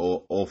duly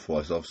or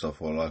authorised officer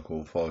for a local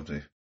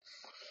authority.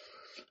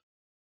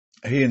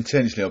 He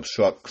intentionally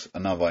obstructs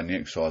another in the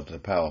exercise of the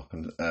power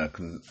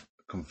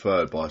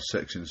conferred by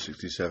Section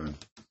 67.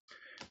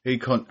 He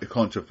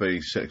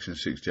contravenes Section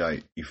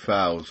 68. He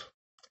fails,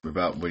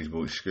 without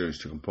reasonable excuse,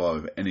 to comply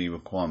with any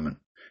requirement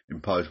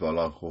imposed by a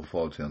local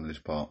authority under this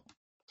part.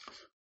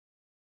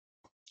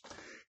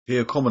 He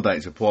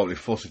accommodates a privately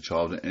fostered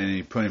child in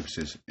any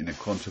premises in a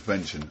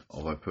contravention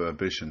of a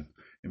prohibition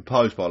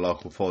imposed by a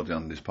local authority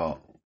under this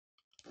part.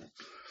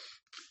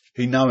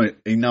 He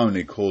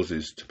knowingly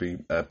causes to be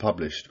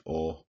published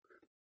or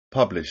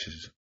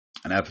publishes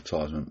an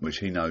advertisement which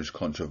he knows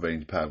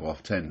contravenes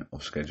paragraph 10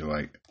 of Schedule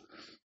 8.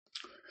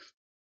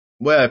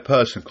 Where a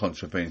person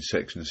contravenes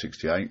Section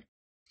 68,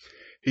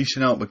 he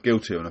shall not be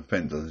guilty of an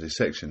offence under this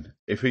section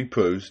if he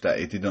proves that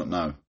he did not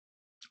know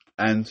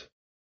and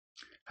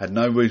had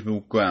no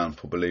reasonable ground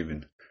for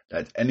believing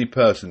that any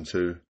person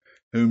to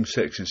whom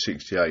Section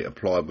 68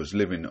 applied was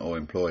living or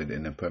employed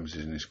in the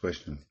premises in this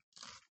question.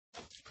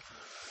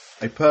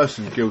 A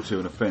person guilty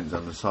of an offence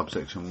under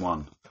subsection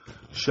 1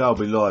 shall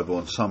be liable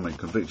on summary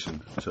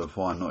conviction to a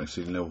fine not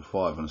exceeding level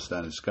 5 on a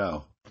standard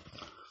scale.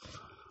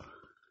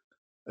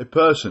 A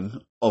person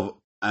of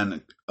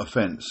an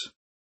offence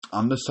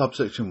under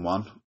subsection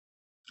 1,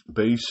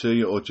 B,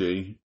 C or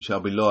G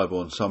shall be liable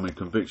on summary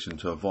conviction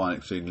to a fine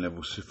exceeding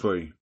level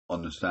 3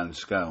 on the standard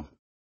scale.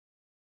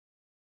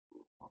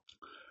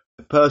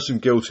 A person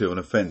guilty of an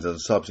offence under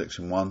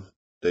subsection 1,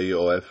 D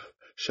or F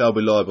shall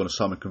be liable on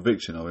summary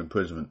conviction of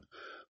imprisonment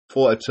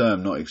for a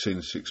term not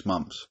exceeding 6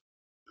 months,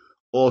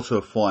 or to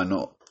a fine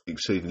not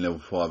exceeding level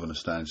 5 on the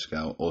standard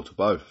scale, or to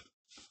both.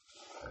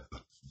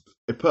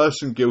 A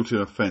person guilty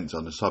of an offence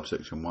under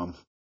subsection 1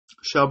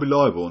 shall be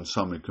liable on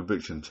summary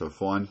conviction to a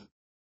fine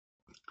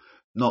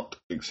not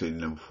exceeding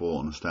level 4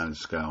 on the standard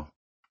scale.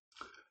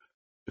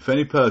 If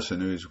any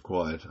person who is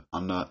required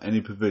under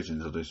any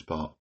provisions of this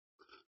part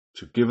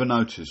to give a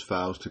notice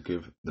fails to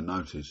give the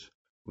notice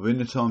within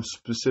the time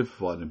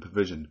specified in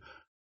provision,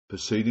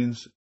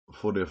 proceedings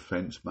for the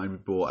offence may be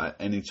brought at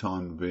any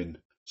time within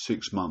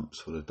 6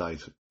 months for the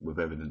date with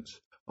evidence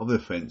of the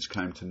offence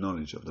came to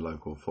knowledge of the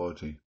local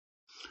authority.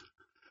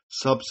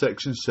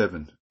 Subsection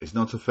 7 is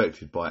not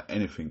affected by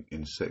anything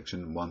in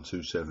Section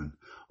 127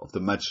 of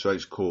the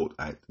Magistrates' Court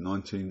Act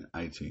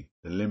 1980,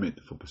 the limit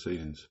for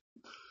proceedings.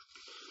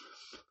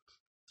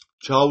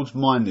 Child's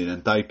minding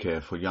and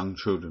daycare for young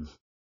children.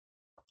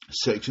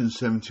 Section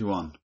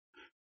 71.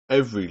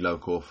 Every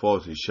local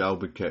authority shall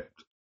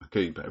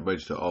keep a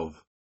register of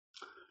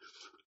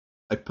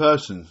a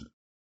person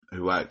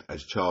who act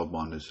as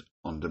childminders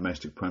on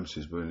domestic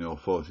premises within the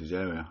authority's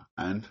area,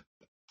 and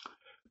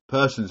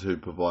persons who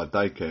provide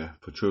daycare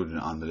for children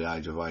under the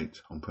age of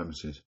 8 on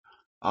premises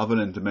other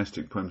than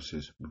domestic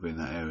premises within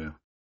that area.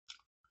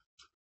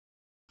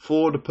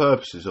 For the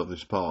purposes of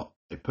this part,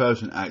 a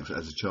person acts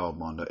as a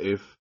childminder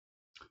if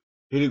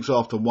he looks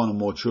after one or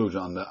more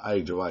children under the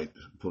age of 8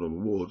 for the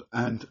reward,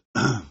 and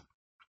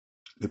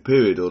the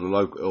period or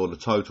the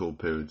total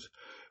periods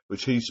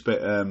which he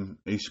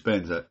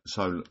spends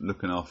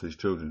looking after his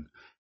children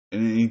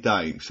in any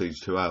day exceeds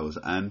 2 hours,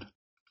 and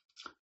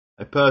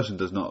a person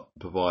does not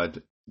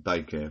provide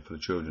daycare for the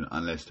children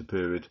unless the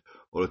period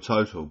or the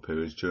total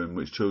periods during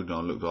which children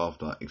are looked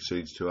after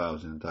exceeds 2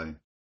 hours in a day.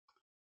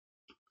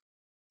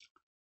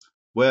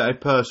 Where a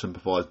person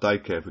provides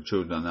daycare for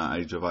children under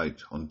the age of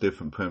 8 on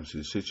different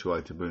premises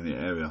situated within the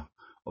area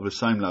of the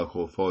same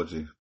local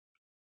authority,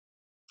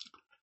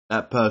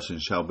 that person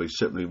shall be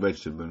separately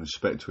registered with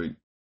respect to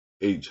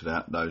each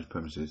of those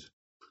premises.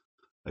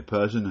 A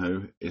person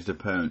who is the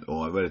parent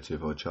or a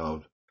relative of a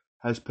child,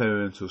 has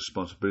parental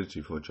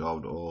responsibility for a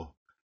child, or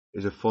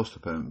is a foster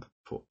parent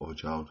of a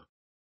child.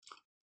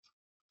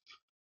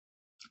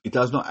 He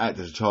does not act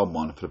as a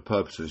childminder for the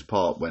purpose of his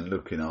part when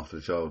looking after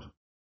the child.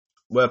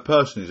 Where a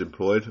person is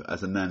employed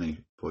as a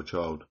nanny for a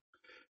child,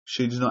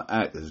 she does not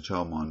act as a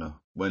childminder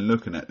when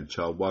looking at the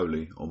child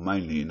wholly or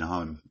mainly in the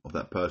home of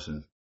that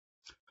person,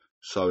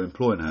 so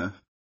employing her.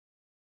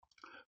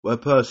 Where a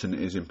person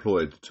is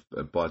employed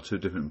by 2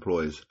 different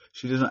employers,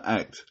 she does not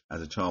act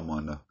as a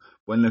childminder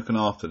when looking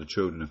after the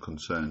children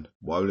concerned,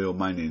 wholly or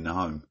mainly in the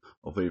home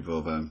of either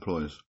of her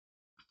employers.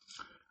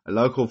 A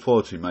local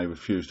authority may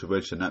refuse to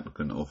register an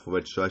applicant or for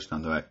registration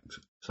under Act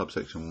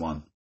subsection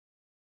 1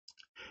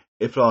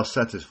 if they are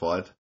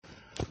satisfied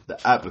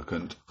the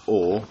applicant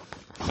or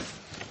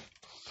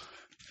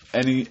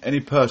any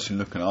person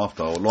looking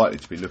after or likely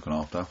to be looking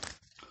after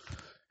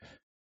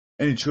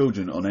any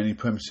children on any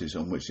premises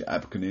on which the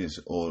applicant is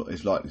or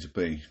is likely to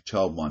be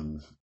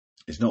childminding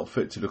is not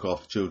fit to look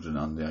after children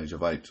under the age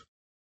of 8.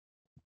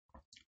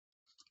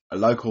 A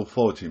local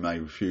authority may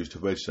refuse to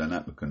register an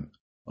applicant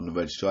on the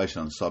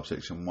registration under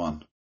subsection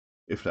 1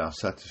 if they are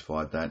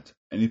satisfied that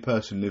any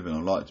person living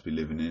or likely to be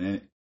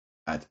living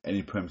at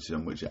any premises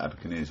on which the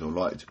applicant is or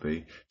likely to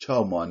be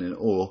childminding,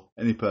 or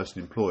any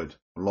person employed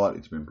or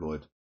likely to be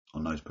employed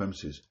on those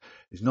premises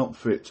is not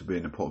fit to be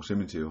in the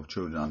proximity of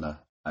children under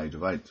the age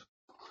of 8.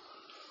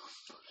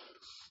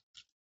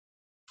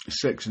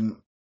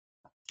 Section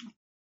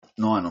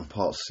 9 on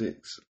Part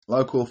 6.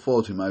 Local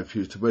authority may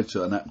refuse to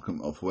register an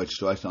applicant for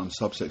registration under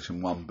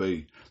subsection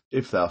 1b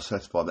if they are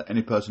satisfied that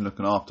any person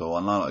looking after or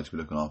unlikely to be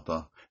looking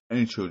after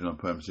any children on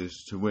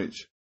premises to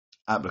which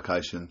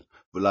application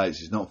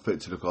relates is not fit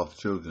to look after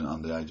children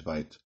under the age of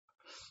 8.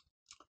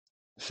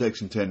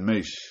 Section 10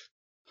 Mish.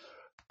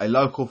 A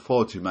local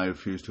authority may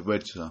refuse to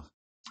register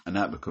an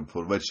applicant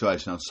for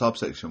registration under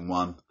subsection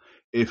 1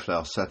 if they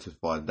are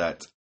satisfied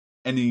that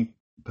any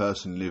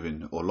person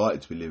living or likely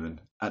to be living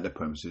at the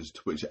premises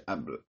to which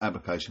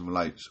application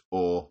relates,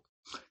 or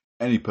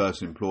any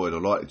person employed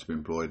or likely to be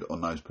employed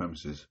on those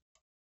premises,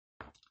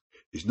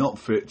 is not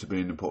fit to be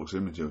in the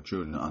proximity of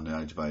children under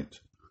the age of 8.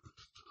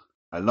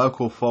 A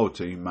local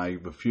authority may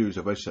refuse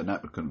to register an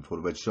applicant for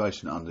the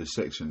registration under this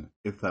section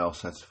if they are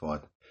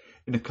satisfied,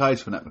 in the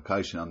case of an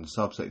application under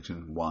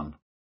subsection 1,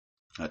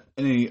 at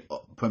any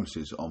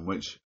premises on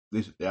which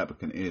the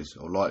applicant is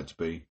or likely to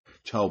be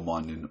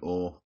childminding,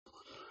 or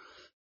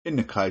in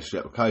the case of the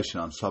application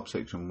under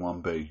subsection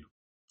 1b,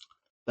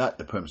 that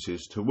the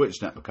premises to which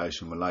the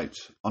application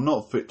relates are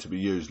not fit to be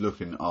used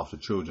looking after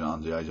children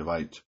under the age of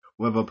 8,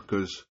 whether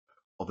because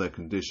of their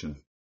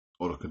condition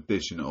or the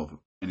condition of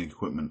any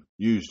equipment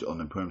used on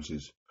the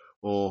premises,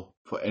 or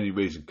for any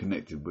reason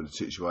connected with the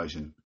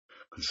situation,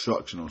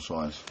 construction or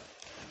size.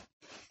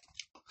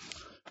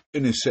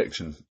 In this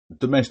section,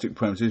 domestic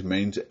premises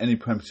means any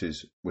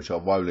premises which are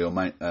wholly or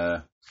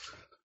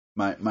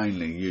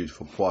mainly used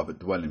for private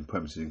dwelling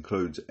premises,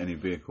 includes any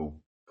vehicle.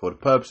 For the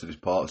purpose of this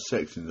part, the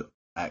section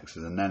acts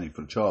as a nanny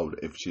for the child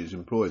if she is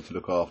employed to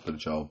look after the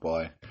child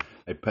by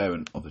a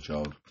parent of the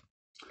child.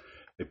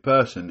 A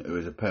person who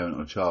is a parent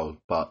of a child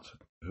but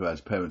who has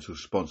parental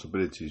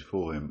responsibilities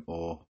for him,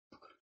 or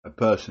a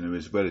person who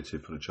is a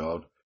relative for the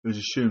child who is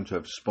assumed to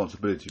have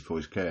responsibility for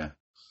his care.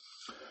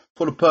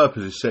 For the purpose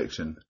of this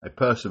section, a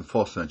person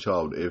fostering a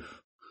child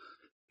if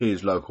he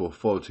is local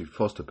authority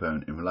foster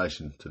parent in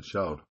relation to the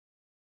child.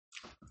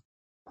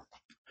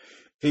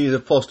 He is a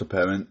foster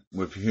parent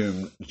with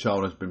whom the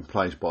child has been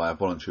placed by a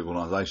voluntary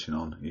organisation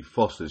on. He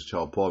fosters the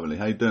child privately.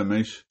 How you doing,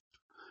 Mish?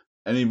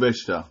 Any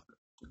register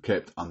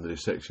kept under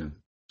this section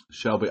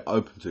shall be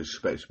open to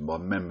inspection by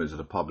members of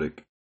the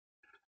public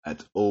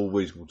at all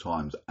reasonable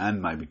times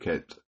and may be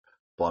kept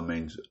by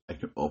means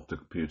of the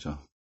computer.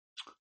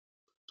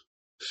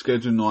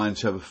 Schedule 9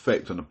 shall have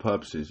effect on the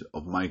purposes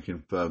of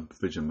making further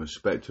provision with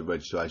respect to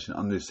registration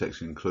under this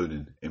section,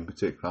 including, in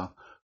particular,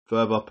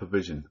 further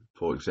provision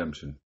for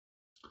exemption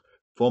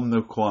from the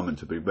requirement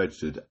to be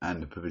registered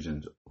and the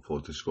provisions for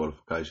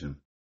disqualification.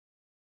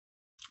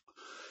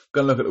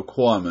 Going to look at the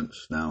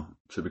requirements now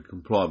to be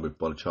complied with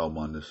by the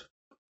childminders.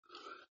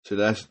 So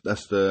that's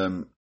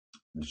the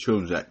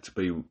Children's Act to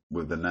be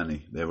with the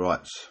nanny, their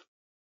rights.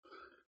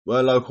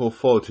 Where a local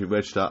authority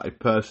register a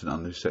person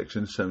under this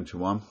section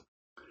 71,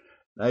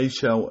 they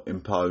shall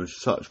impose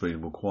such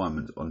reasonable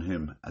requirements on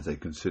him as they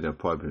consider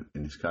appropriate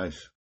in this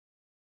case.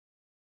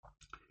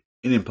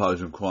 In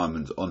imposing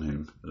requirements on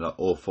him, the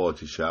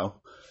authority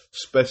shall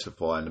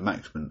specify the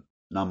maximum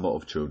number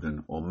of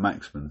children or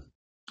maximum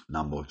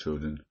number of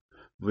children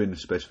within the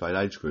specified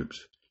age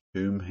groups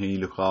whom he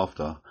look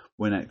after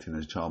when acting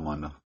as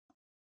childminder.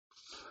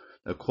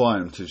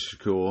 Require him to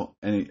secure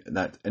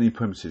any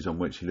premises on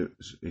which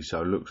he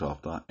so looks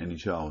after any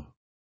child,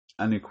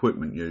 and the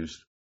equipment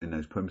used in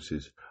those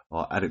premises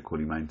are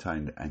adequately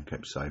maintained and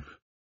kept safe.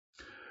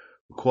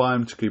 Require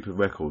him to keep a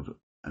record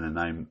and a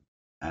name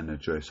and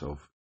address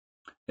of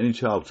any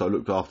child so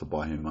looked after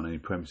by him on any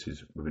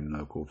premises within the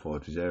local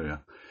authority's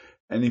area,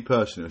 any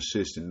person who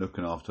assists in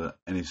looking after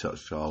any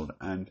such child,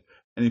 and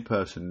any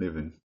person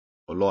living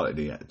or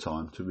likely at the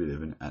time to be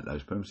living at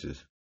those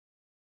premises.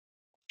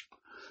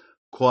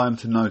 Require him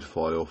to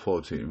notify the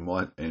authority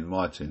in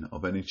writing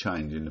of any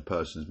change in the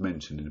persons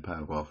mentioned in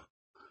paragraph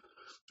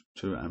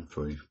 2 and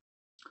 3. The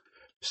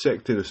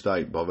Secretary of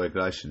State by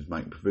regulations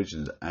make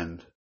provisions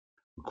and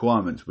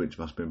requirements which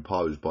must be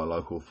imposed by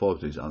local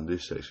authorities under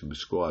this section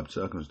prescribed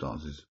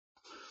circumstances.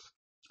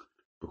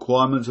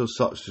 Requirements of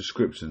such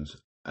descriptions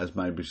as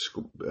may be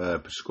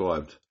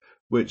prescribed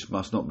which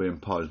must not be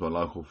imposed by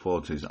local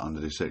authorities under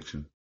this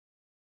section.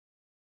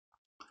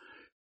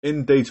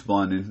 In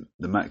determining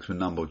the maximum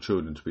number of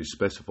children to be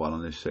specified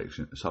on this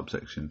section,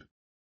 subsection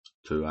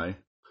 2a,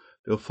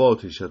 the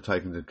authority shall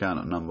take into account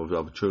a number of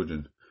other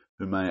children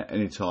who may at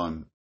any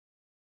time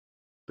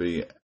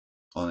be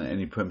on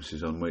any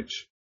premises on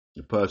which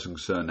the person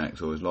concerned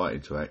acts or is likely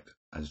to act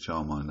as a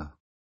childminder.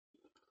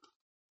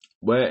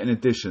 Where, in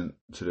addition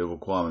to the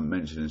requirement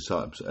mentioned in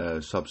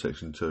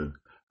subsection 2,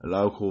 a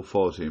local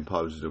authority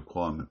imposes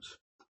requirements,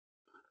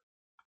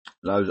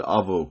 those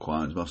other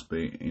requirements must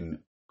be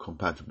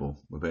incompatible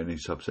with any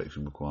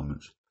subsection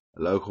requirements.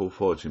 A local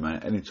authority may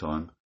at any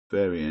time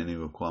vary any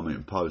requirement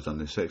imposed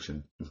under this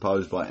section,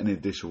 imposed by any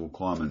additional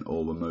requirement,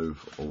 or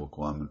remove all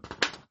requirement.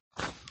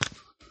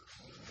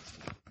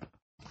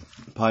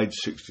 Page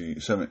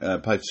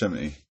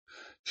 70.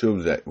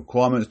 Children's Act.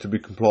 Requirements to be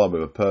complied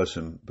with a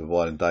person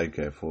providing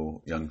daycare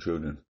for young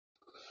children.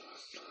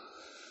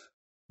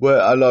 Where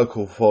a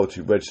local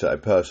authority register a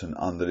person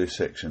under this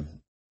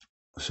section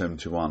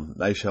 71,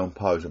 they shall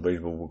impose a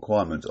reasonable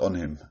requirement on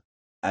him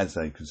as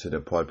they consider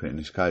appropriate in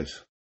this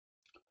case.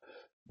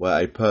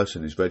 Where a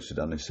person is registered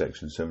under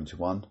section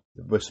 71,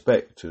 with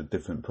respect to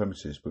different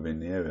premises within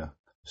the area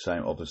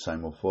of the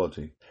same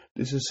authority,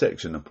 this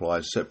section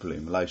applies separately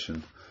in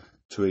relation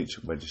to each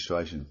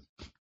registration.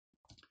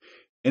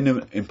 In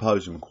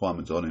imposing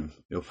requirements on him,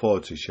 the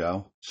authority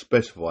shall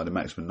specify the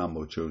maximum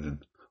number of children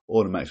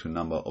or the maximum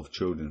number of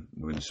children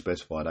within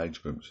specified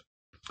age groups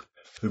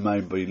who may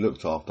be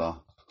looked after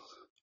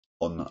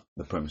on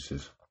the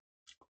premises.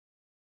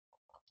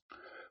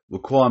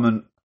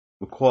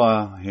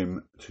 Require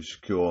him to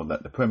secure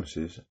that the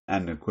premises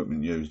and the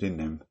equipment used in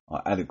them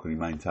are adequately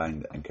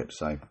maintained and kept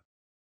safe.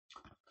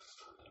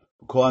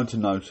 Require him to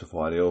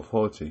notify the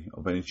authority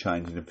of any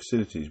change in the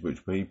facilities which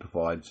he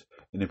provides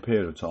in a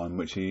period of time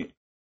which he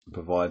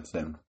provides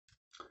them.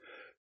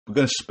 We're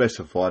going to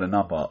specify the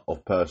number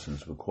of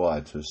persons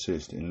required to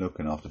assist in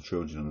looking after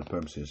children on the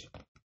premises.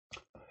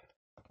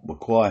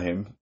 Require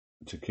him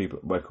to keep a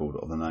record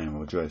of the name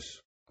or address.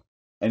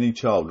 Any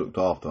child looked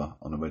after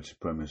on a registered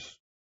premise.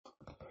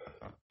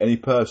 Any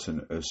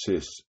person who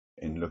assists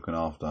in looking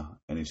after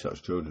any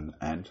such children,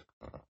 and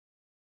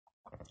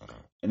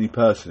any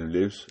person who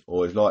lives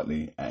or is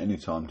likely at any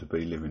time to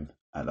be living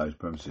at those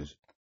premises.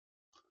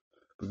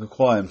 We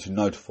require him to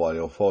notify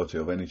the authority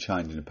of any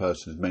change in the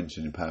persons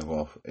mentioned in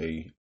paragraph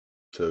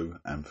E2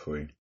 and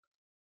 3.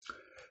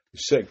 The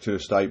Secretary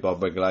of State by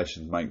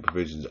regulations make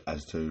provisions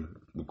as to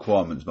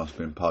requirements must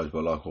be imposed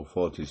by local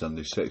authorities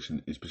under this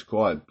section is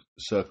prescribed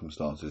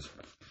circumstances.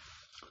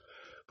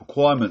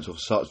 Requirements of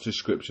such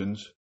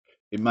descriptions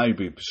it may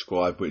be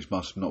prescribed which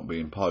must not be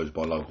imposed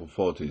by local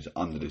authorities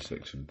under this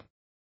section.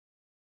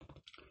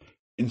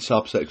 In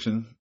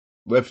subsection,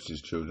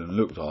 references children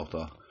looked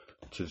after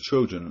to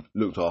children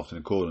looked after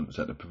in accordance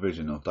with the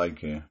provision of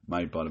daycare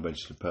made by the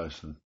registered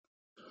person.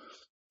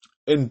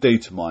 In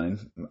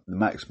determining the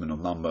maximum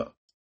of number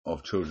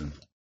of children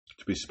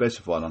to be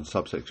specified on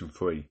subsection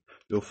 3,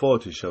 the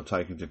authorities shall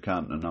take into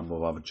account the number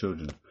of other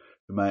children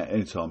who may at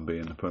any time be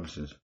in the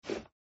premises.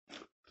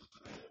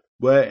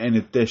 Where, in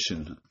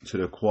addition to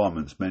the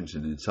requirements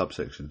mentioned in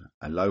subsection,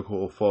 a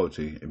local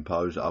authority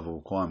impose other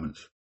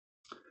requirements,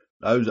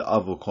 those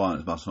other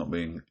requirements must not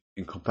be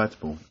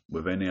incompatible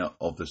with any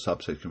of the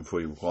subsection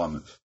 3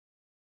 requirements.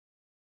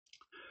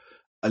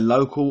 A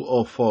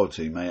local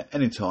authority may at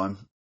any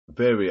time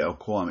vary a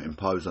requirement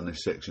imposed on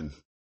this section,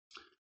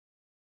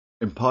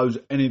 impose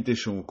any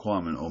additional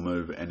requirement or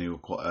remove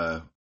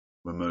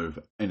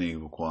any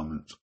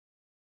requirement.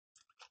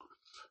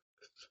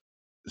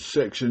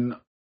 Section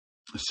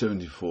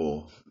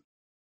 74,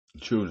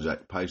 Children's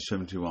Act, page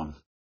 71.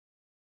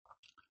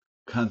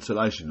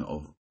 Cancellation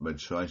of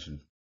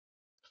registration.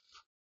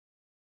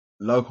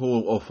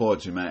 Local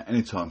authority may at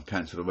any time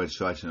cancel the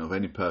registration of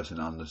any person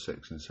under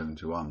section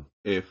 71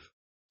 if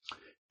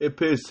it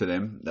appears to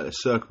them that the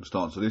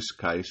circumstances of this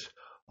case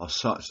are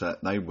such that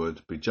they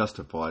would be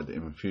justified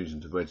in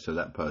refusing to register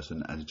that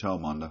person as a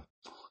childminder.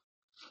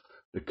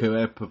 The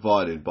care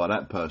provided by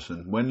that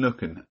person when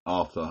looking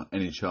after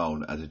any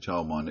child as a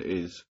childminder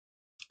is,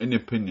 in the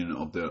opinion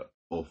of the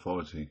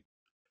authority,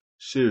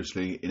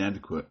 seriously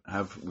inadequate,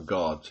 have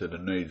regard to the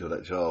needs of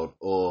that child,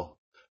 or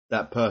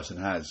that person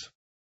has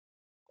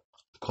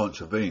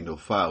contravened or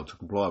failed to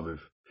comply with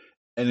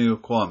any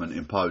requirement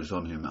imposed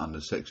on him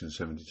under section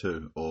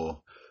 72, or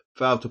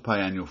failed to pay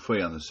annual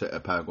fee under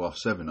paragraph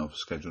 7 of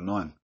Schedule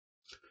 9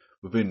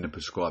 within the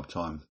prescribed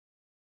time.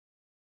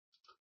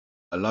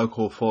 A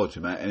local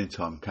authority may at any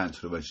time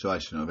cancel the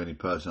registration of any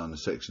person under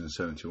section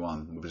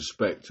 71 with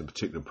respect to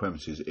particular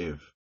premises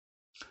if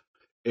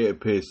it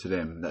appears to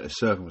them that the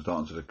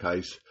circumstances of the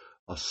case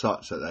are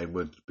such that they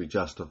would be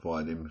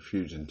justified in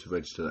refusing to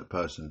register that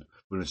person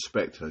with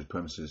respect to those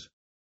premises.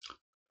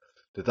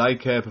 The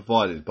daycare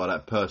provided by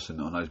that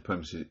person on those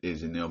premises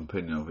is, in the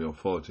opinion of the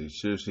authority,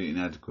 seriously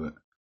inadequate,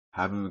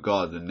 having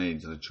regard to the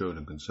needs of the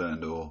children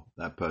concerned, or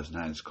that person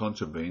has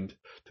contravened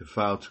to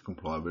fail to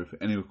comply with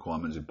any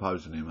requirements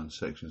imposed on him under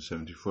section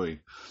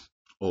 73,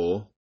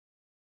 or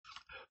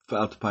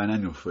failed to pay an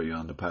annual fee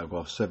under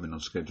paragraph 7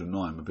 of Schedule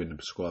 9 within the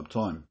prescribed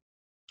time.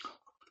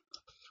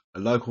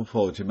 A local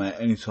authority may at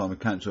any time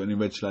cancel any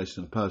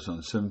registration of a person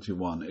under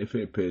 71 if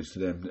it appears to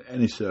them that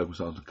any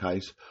circumstance of the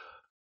case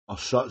are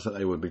such that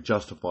they would be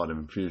justified in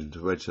refusing to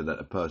register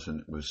that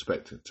person with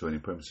respect to any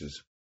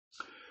premises.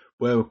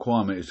 Where a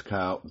requirement is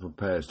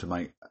prepares to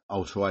make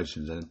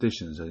alterations and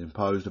additions as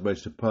imposed, the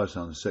registered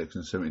person under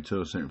section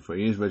 72 or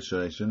 73, his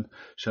registration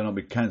shall not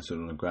be cancelled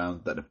on the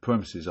ground that the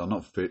premises are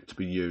not fit to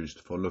be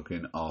used for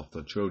looking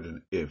after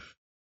children if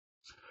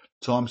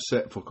time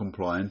set for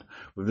complying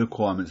with the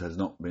requirements has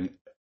not been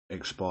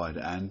expired,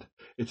 and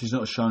it is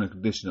not shown a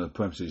condition of the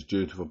premises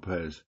due to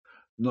repairs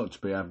not to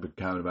be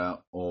carried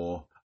about,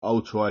 or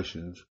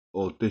alterations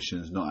or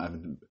additions not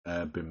having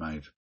been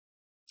made.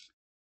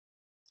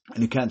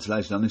 Any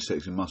cancellation on this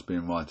section must be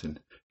in writing.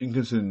 In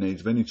considering the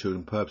needs of any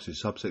children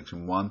purposes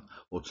subsection 1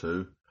 or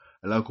 2,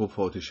 a local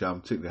authority shall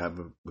particularly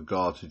have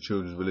regard to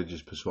children's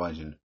religious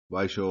persuasion,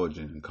 racial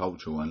origin and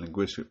cultural and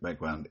linguistic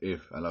background if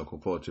a local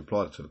authority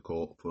applied to the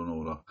court for an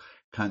order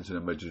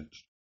cancelling a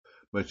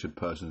registered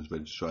person's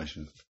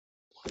registration.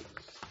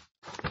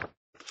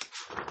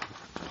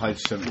 Page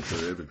 72,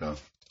 here we go.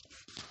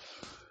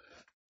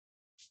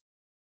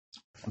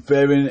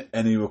 Varying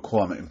any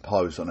requirement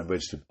imposed on a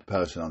registered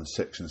person under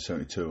Section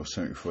 72 or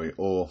 73,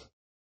 or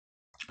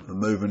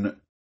removing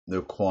the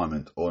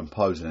requirement or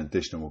imposing an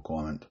additional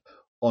requirement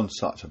on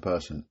such a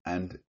person,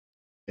 and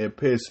it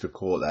appears to the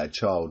court that a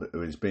child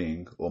who is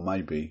being or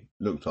may be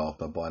looked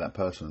after by that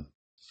person,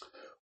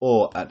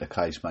 or as the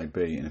case may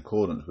be in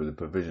accordance with the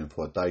provision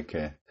for a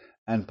daycare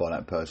and by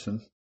that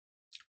person,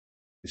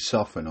 is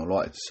suffering or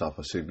likely to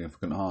suffer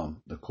significant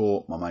harm, the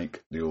court may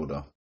make the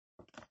order.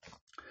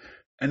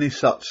 Any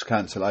such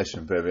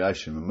cancellation,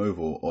 variation,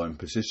 removal or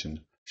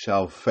imposition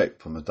shall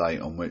effect from the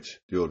date on which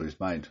the order is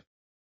made.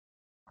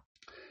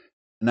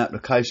 An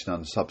application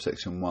under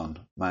subsection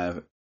 1 may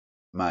have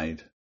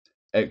made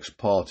ex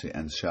parte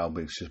and shall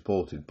be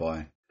supported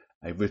by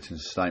a written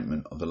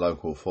statement of the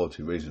local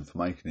authority reason for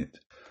making it.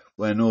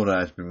 Where an order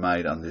has been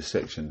made under this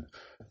section,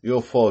 the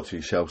authority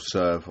shall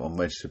serve on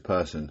registered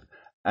person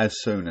as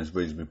soon as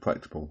reasonably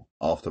practicable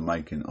after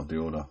making of the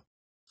order.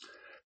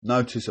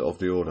 Notice of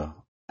the order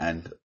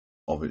and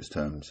of its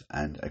terms,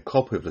 and a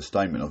copy of the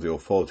statement of the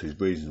authority's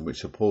reason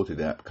which supported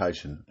the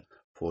application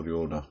for the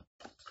order.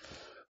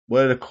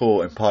 Where the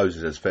court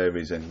imposes as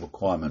varies in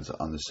requirements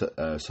under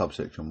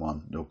subsection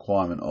 1, the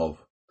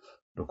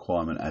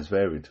requirement as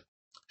varied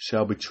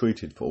shall be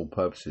treated for all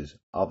purposes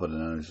other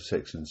than under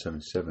Section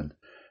 77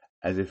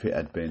 as if it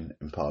had been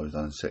imposed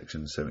under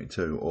Section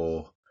 72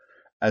 or,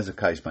 as the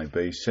case may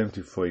be,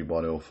 73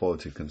 by the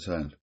authority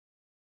concerned.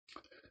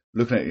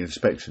 Looking at the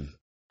inspection,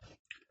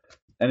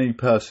 any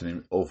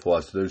person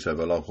authorised to do so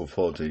by a local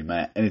authority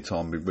may at any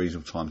time be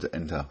reasonable time to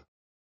enter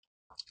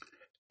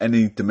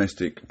any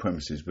domestic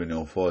premises within the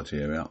authority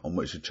area on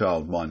which a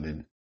child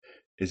minding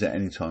is at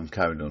any time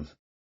carried on,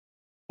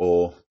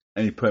 or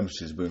any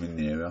premises within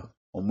the area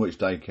on which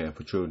daycare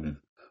for children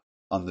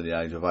under the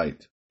age of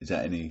 8 is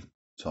at any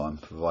time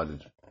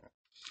provided.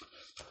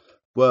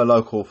 Where a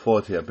local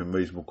authority have been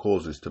reasonable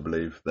causes to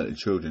believe that the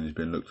children is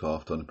being looked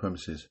after on the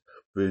premises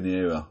within the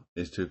area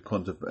is to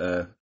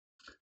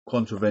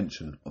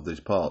contravention of this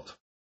part.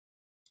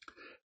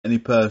 Any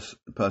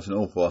person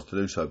authorised to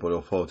do so by the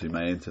authority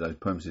may enter those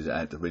premises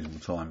at a reasonable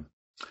time.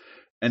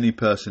 Any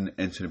person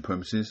entering the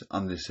premises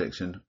under this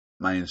section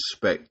may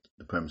inspect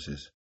the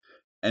premises.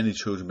 Any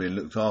children being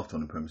looked after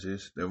on the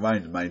premises, the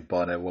arrangements made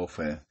by their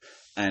welfare,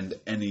 and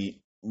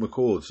any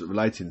records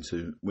relating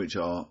to which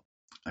are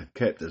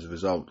kept as a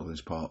result of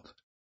this part.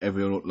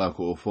 Every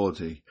local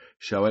authority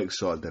shall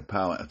exercise their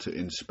power to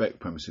inspect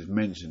premises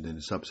mentioned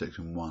in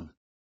subsection 1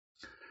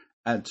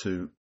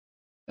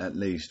 at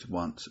least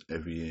once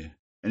every year.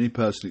 Any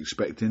person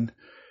expecting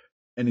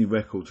any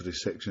record to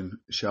this section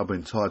shall be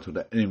entitled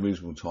at any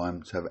reasonable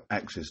time to have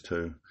access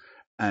to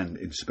and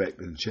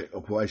inspect and check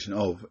operation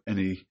of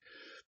any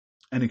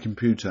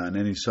computer and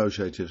any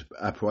associated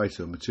apparatus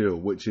or material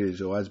which is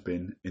or has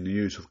been in the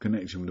use of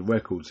connection with the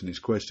records in this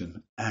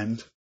question,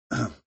 and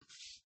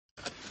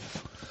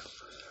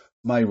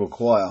may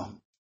require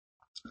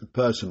the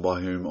person by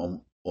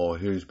whom or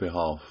whose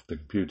behalf the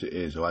computer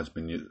is or has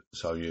been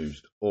so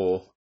used,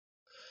 or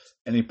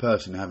any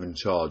person having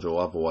charge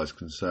or otherwise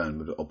concerned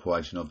with the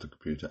operation of the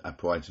computer,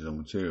 apparatus or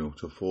material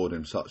to afford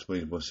him such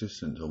reasonable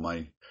assistance or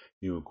may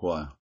he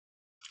require.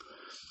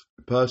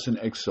 The person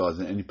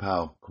exercising any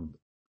power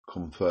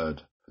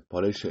conferred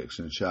by this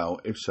section shall,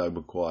 if so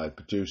required,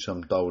 produce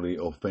some duly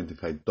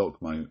authenticated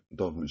document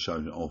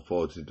showing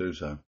authority to do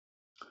so.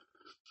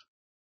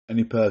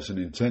 Any person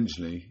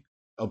intentionally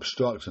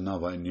obstructs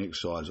another in the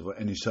exercise of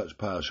any such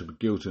power shall be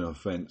guilty of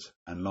offence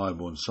and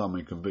liable on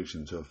summary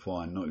conviction to a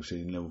fine not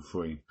exceeding level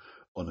 3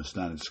 on a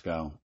standard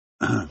scale.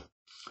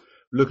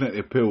 Looking at the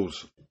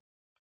appeals,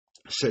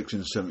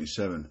 section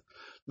 77,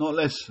 no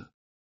less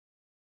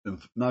than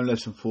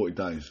 40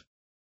 days.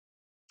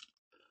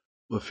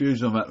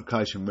 Refusal of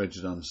application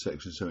registered under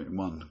section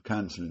 71,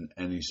 cancelling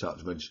any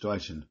such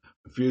registration,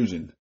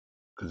 refusing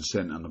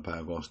consent under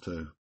paragraph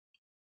 2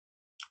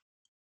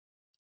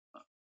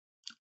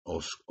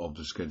 of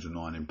the Schedule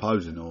 9,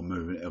 imposing or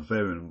removing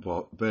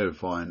or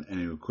verifying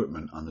any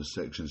equipment under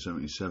section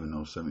 77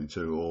 or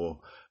 72, or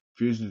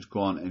refusing to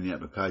grant any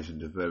application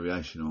to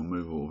variation or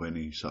removal of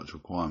any such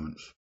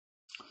requirements.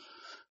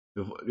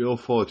 The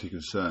authority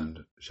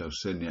concerned shall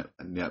send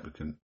the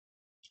applicant,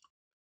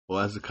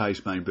 or as the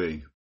case may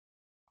be,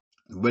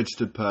 the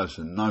registered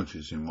person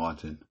notice in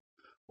writing,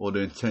 or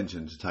the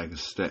intention to take a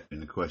step in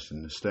the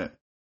question. The step.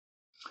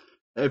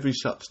 Every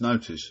such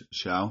notice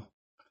shall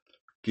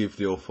give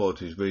the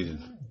authority's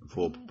reason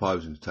for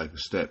proposing to take a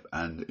step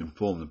and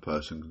inform the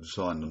person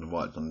concerned on the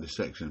rights under this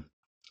section.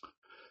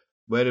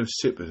 Where the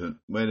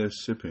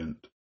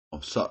recipient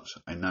of such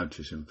a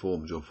notice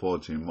informs the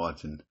authority in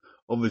writing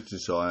of his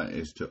desire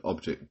is to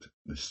object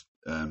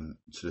to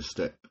the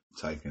step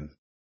taken,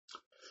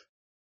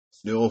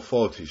 the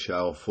authority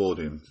shall afford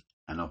him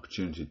an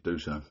opportunity to do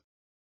so.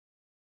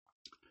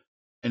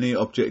 Any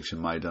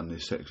objection made under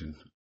this section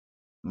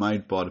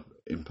made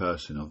in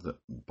person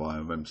by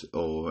a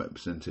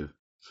representative.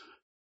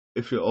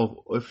 If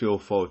your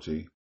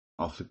authority,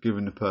 after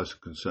giving the person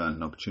concerned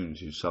an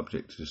opportunity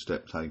subject to the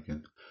step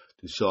taken,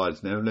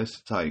 decides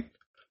nevertheless to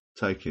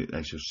take it,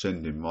 they shall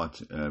send in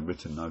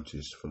written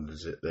notice from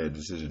their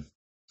decision.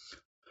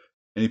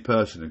 Any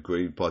person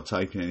aggrieved by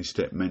taking any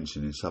step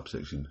mentioned in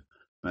subsection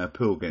may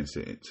appeal against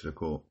it to the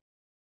court.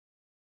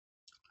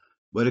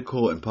 Where the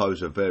court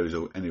imposes or varies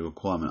any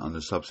requirement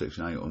under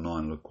subsection 8 or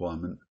 9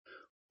 requirement,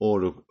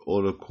 or the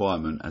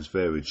requirement as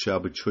varied shall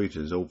be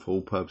treated as for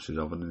all purposes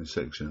other than this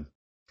section,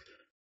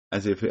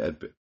 as if it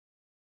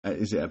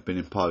had been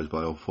imposed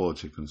by the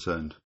authority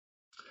concerned.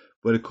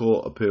 Where the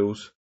court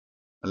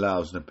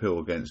allows an appeal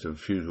against the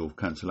refusal of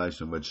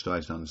cancellation of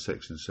registration under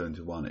section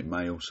 71, it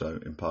may also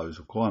impose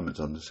requirements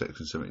under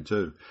section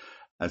 72,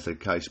 as the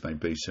case may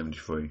be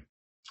 73.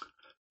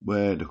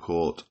 Where the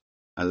court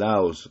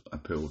allows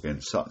appeal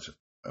against such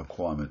a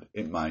requirement,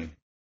 it may,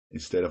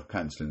 instead of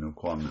cancelling the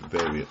requirement,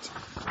 vary it.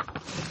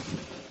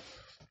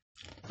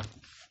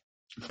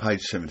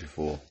 Page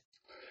 74.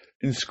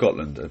 In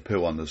Scotland, an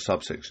appeal under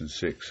subsection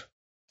 6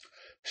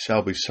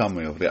 shall be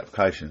summary of the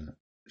application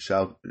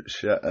to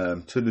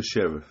the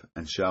sheriff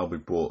and shall be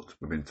brought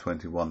within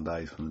 21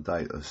 days from the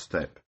date of the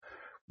step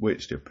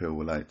which the appeal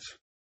relates.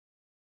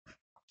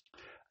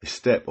 A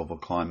step of a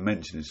kind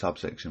mentioned in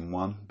subsection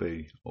 1,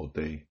 B or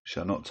D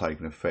shall not take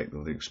an effect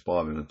of the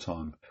expiry of the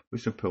time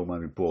which the appeal may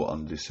be brought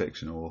under this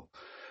section, or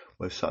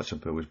where such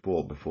appeal is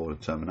brought before the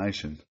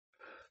termination.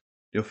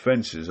 The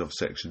offences of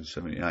section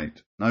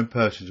 78. No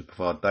person shall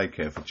provide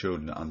daycare for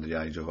children under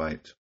the age of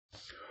 8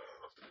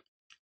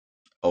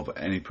 of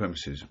any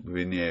premises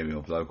within the area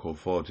of local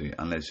authority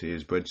unless he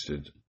is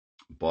registered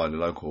by the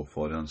local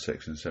authority on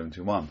section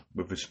 71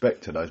 with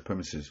respect to those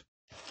premises.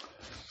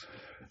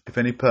 If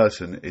any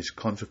person is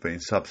contravening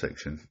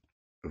subsection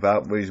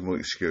without reasonable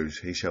excuse,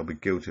 he shall be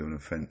guilty of an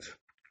offence.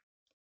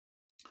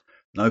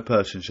 No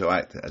person shall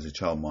act as a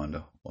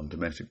childminder on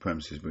domestic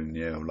premises within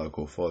the area of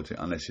local authority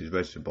unless he is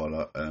registered by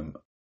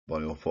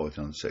the authority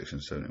on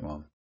section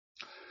 71.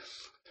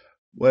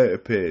 Where it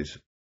appears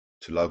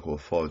to local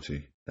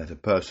authority that a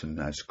person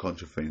has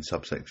contravened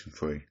subsection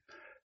 3,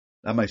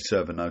 they may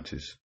serve a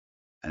notice,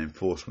 an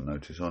enforcement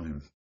notice on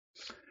him.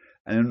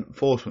 An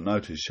enforcement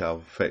notice shall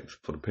have effect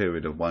for the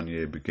period of 1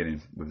 year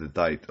beginning with the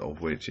date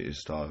of which it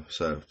is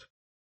served.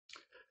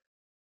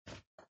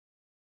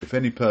 If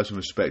any person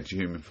with respect to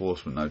whom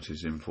enforcement notice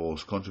is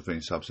enforced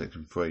contravenes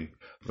subsection 3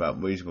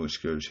 without reasonable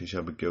excuse, he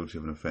shall be guilty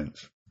of an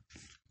offence.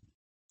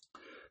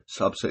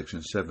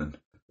 Subsection 7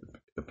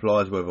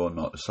 applies whether or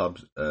not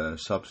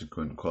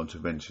subsequent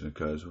contravention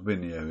occurs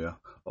within the area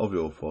of the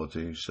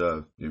authority who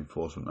served the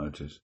enforcement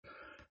notice.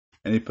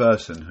 Any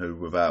person who,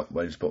 without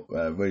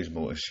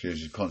reasonable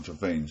excuse,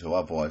 contravenes or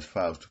otherwise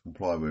fails to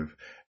comply with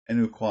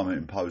any requirement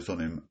imposed on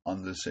him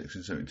under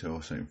section 72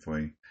 or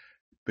 73,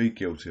 be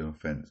guilty of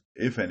offence.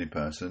 If any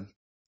person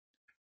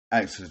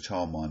acts as a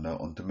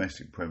childminder on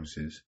domestic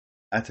premises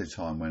at a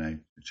time when a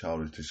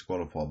child is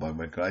disqualified by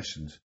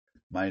regulations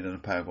made under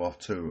paragraph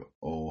 2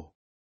 or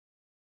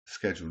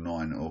schedule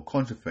 9, or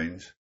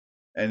contravenes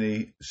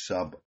any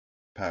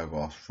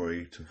sub-paragraphs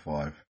 3 to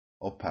 5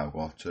 of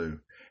paragraph 2,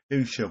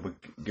 he shall be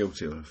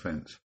guilty of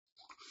offence.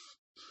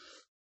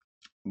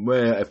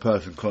 Where a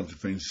person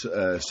contravenes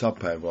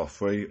sub-paragraph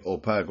 3 or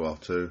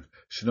paragraph 2,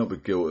 should not be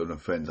guilty of an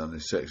offence under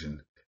this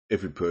section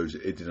if he proves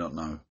he did not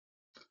know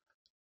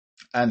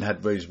and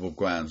had reasonable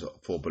grounds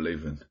for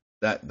believing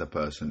that the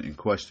person in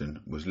question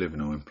was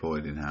living or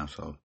employed in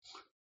household.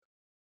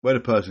 Where the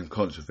person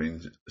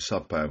contravenes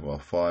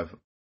sub-paragraph 5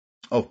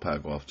 of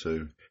paragraph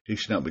 2, he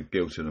should not be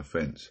guilty of an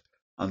offence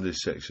under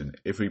this section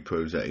if he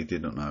proves that he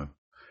did not know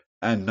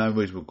and no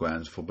reasonable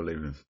grounds for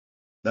believing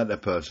that the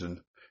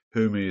person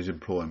whom he is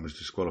employing was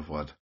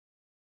disqualified.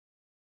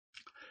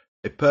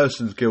 A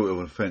person guilty of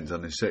an offence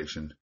under this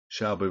section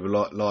shall be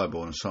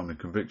liable on a summary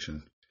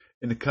conviction,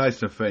 in the case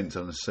of an offence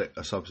under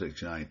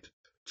subsection 8,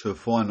 to a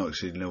fine not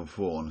exceeding level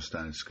 4 on the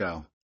standard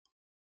scale.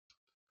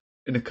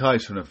 In the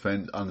case of an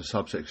offence under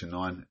subsection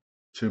 9,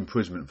 to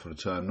imprisonment for the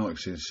term not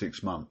exceeding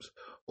 6 months,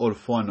 or the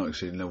fine not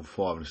exceeding level 5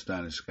 on the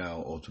standard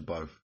scale, or to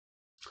both.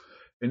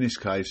 In this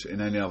case,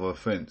 in any other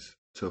offence,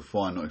 to a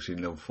fine not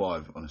exceeding level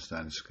 5 on the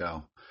standard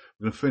scale.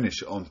 We're going to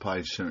finish on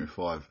page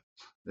 75.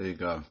 There you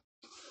go.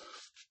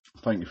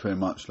 Thank you very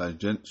much, ladies and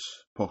gents.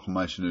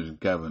 Proclamation, news and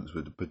gatherings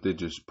with the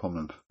prodigious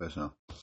prominent professor.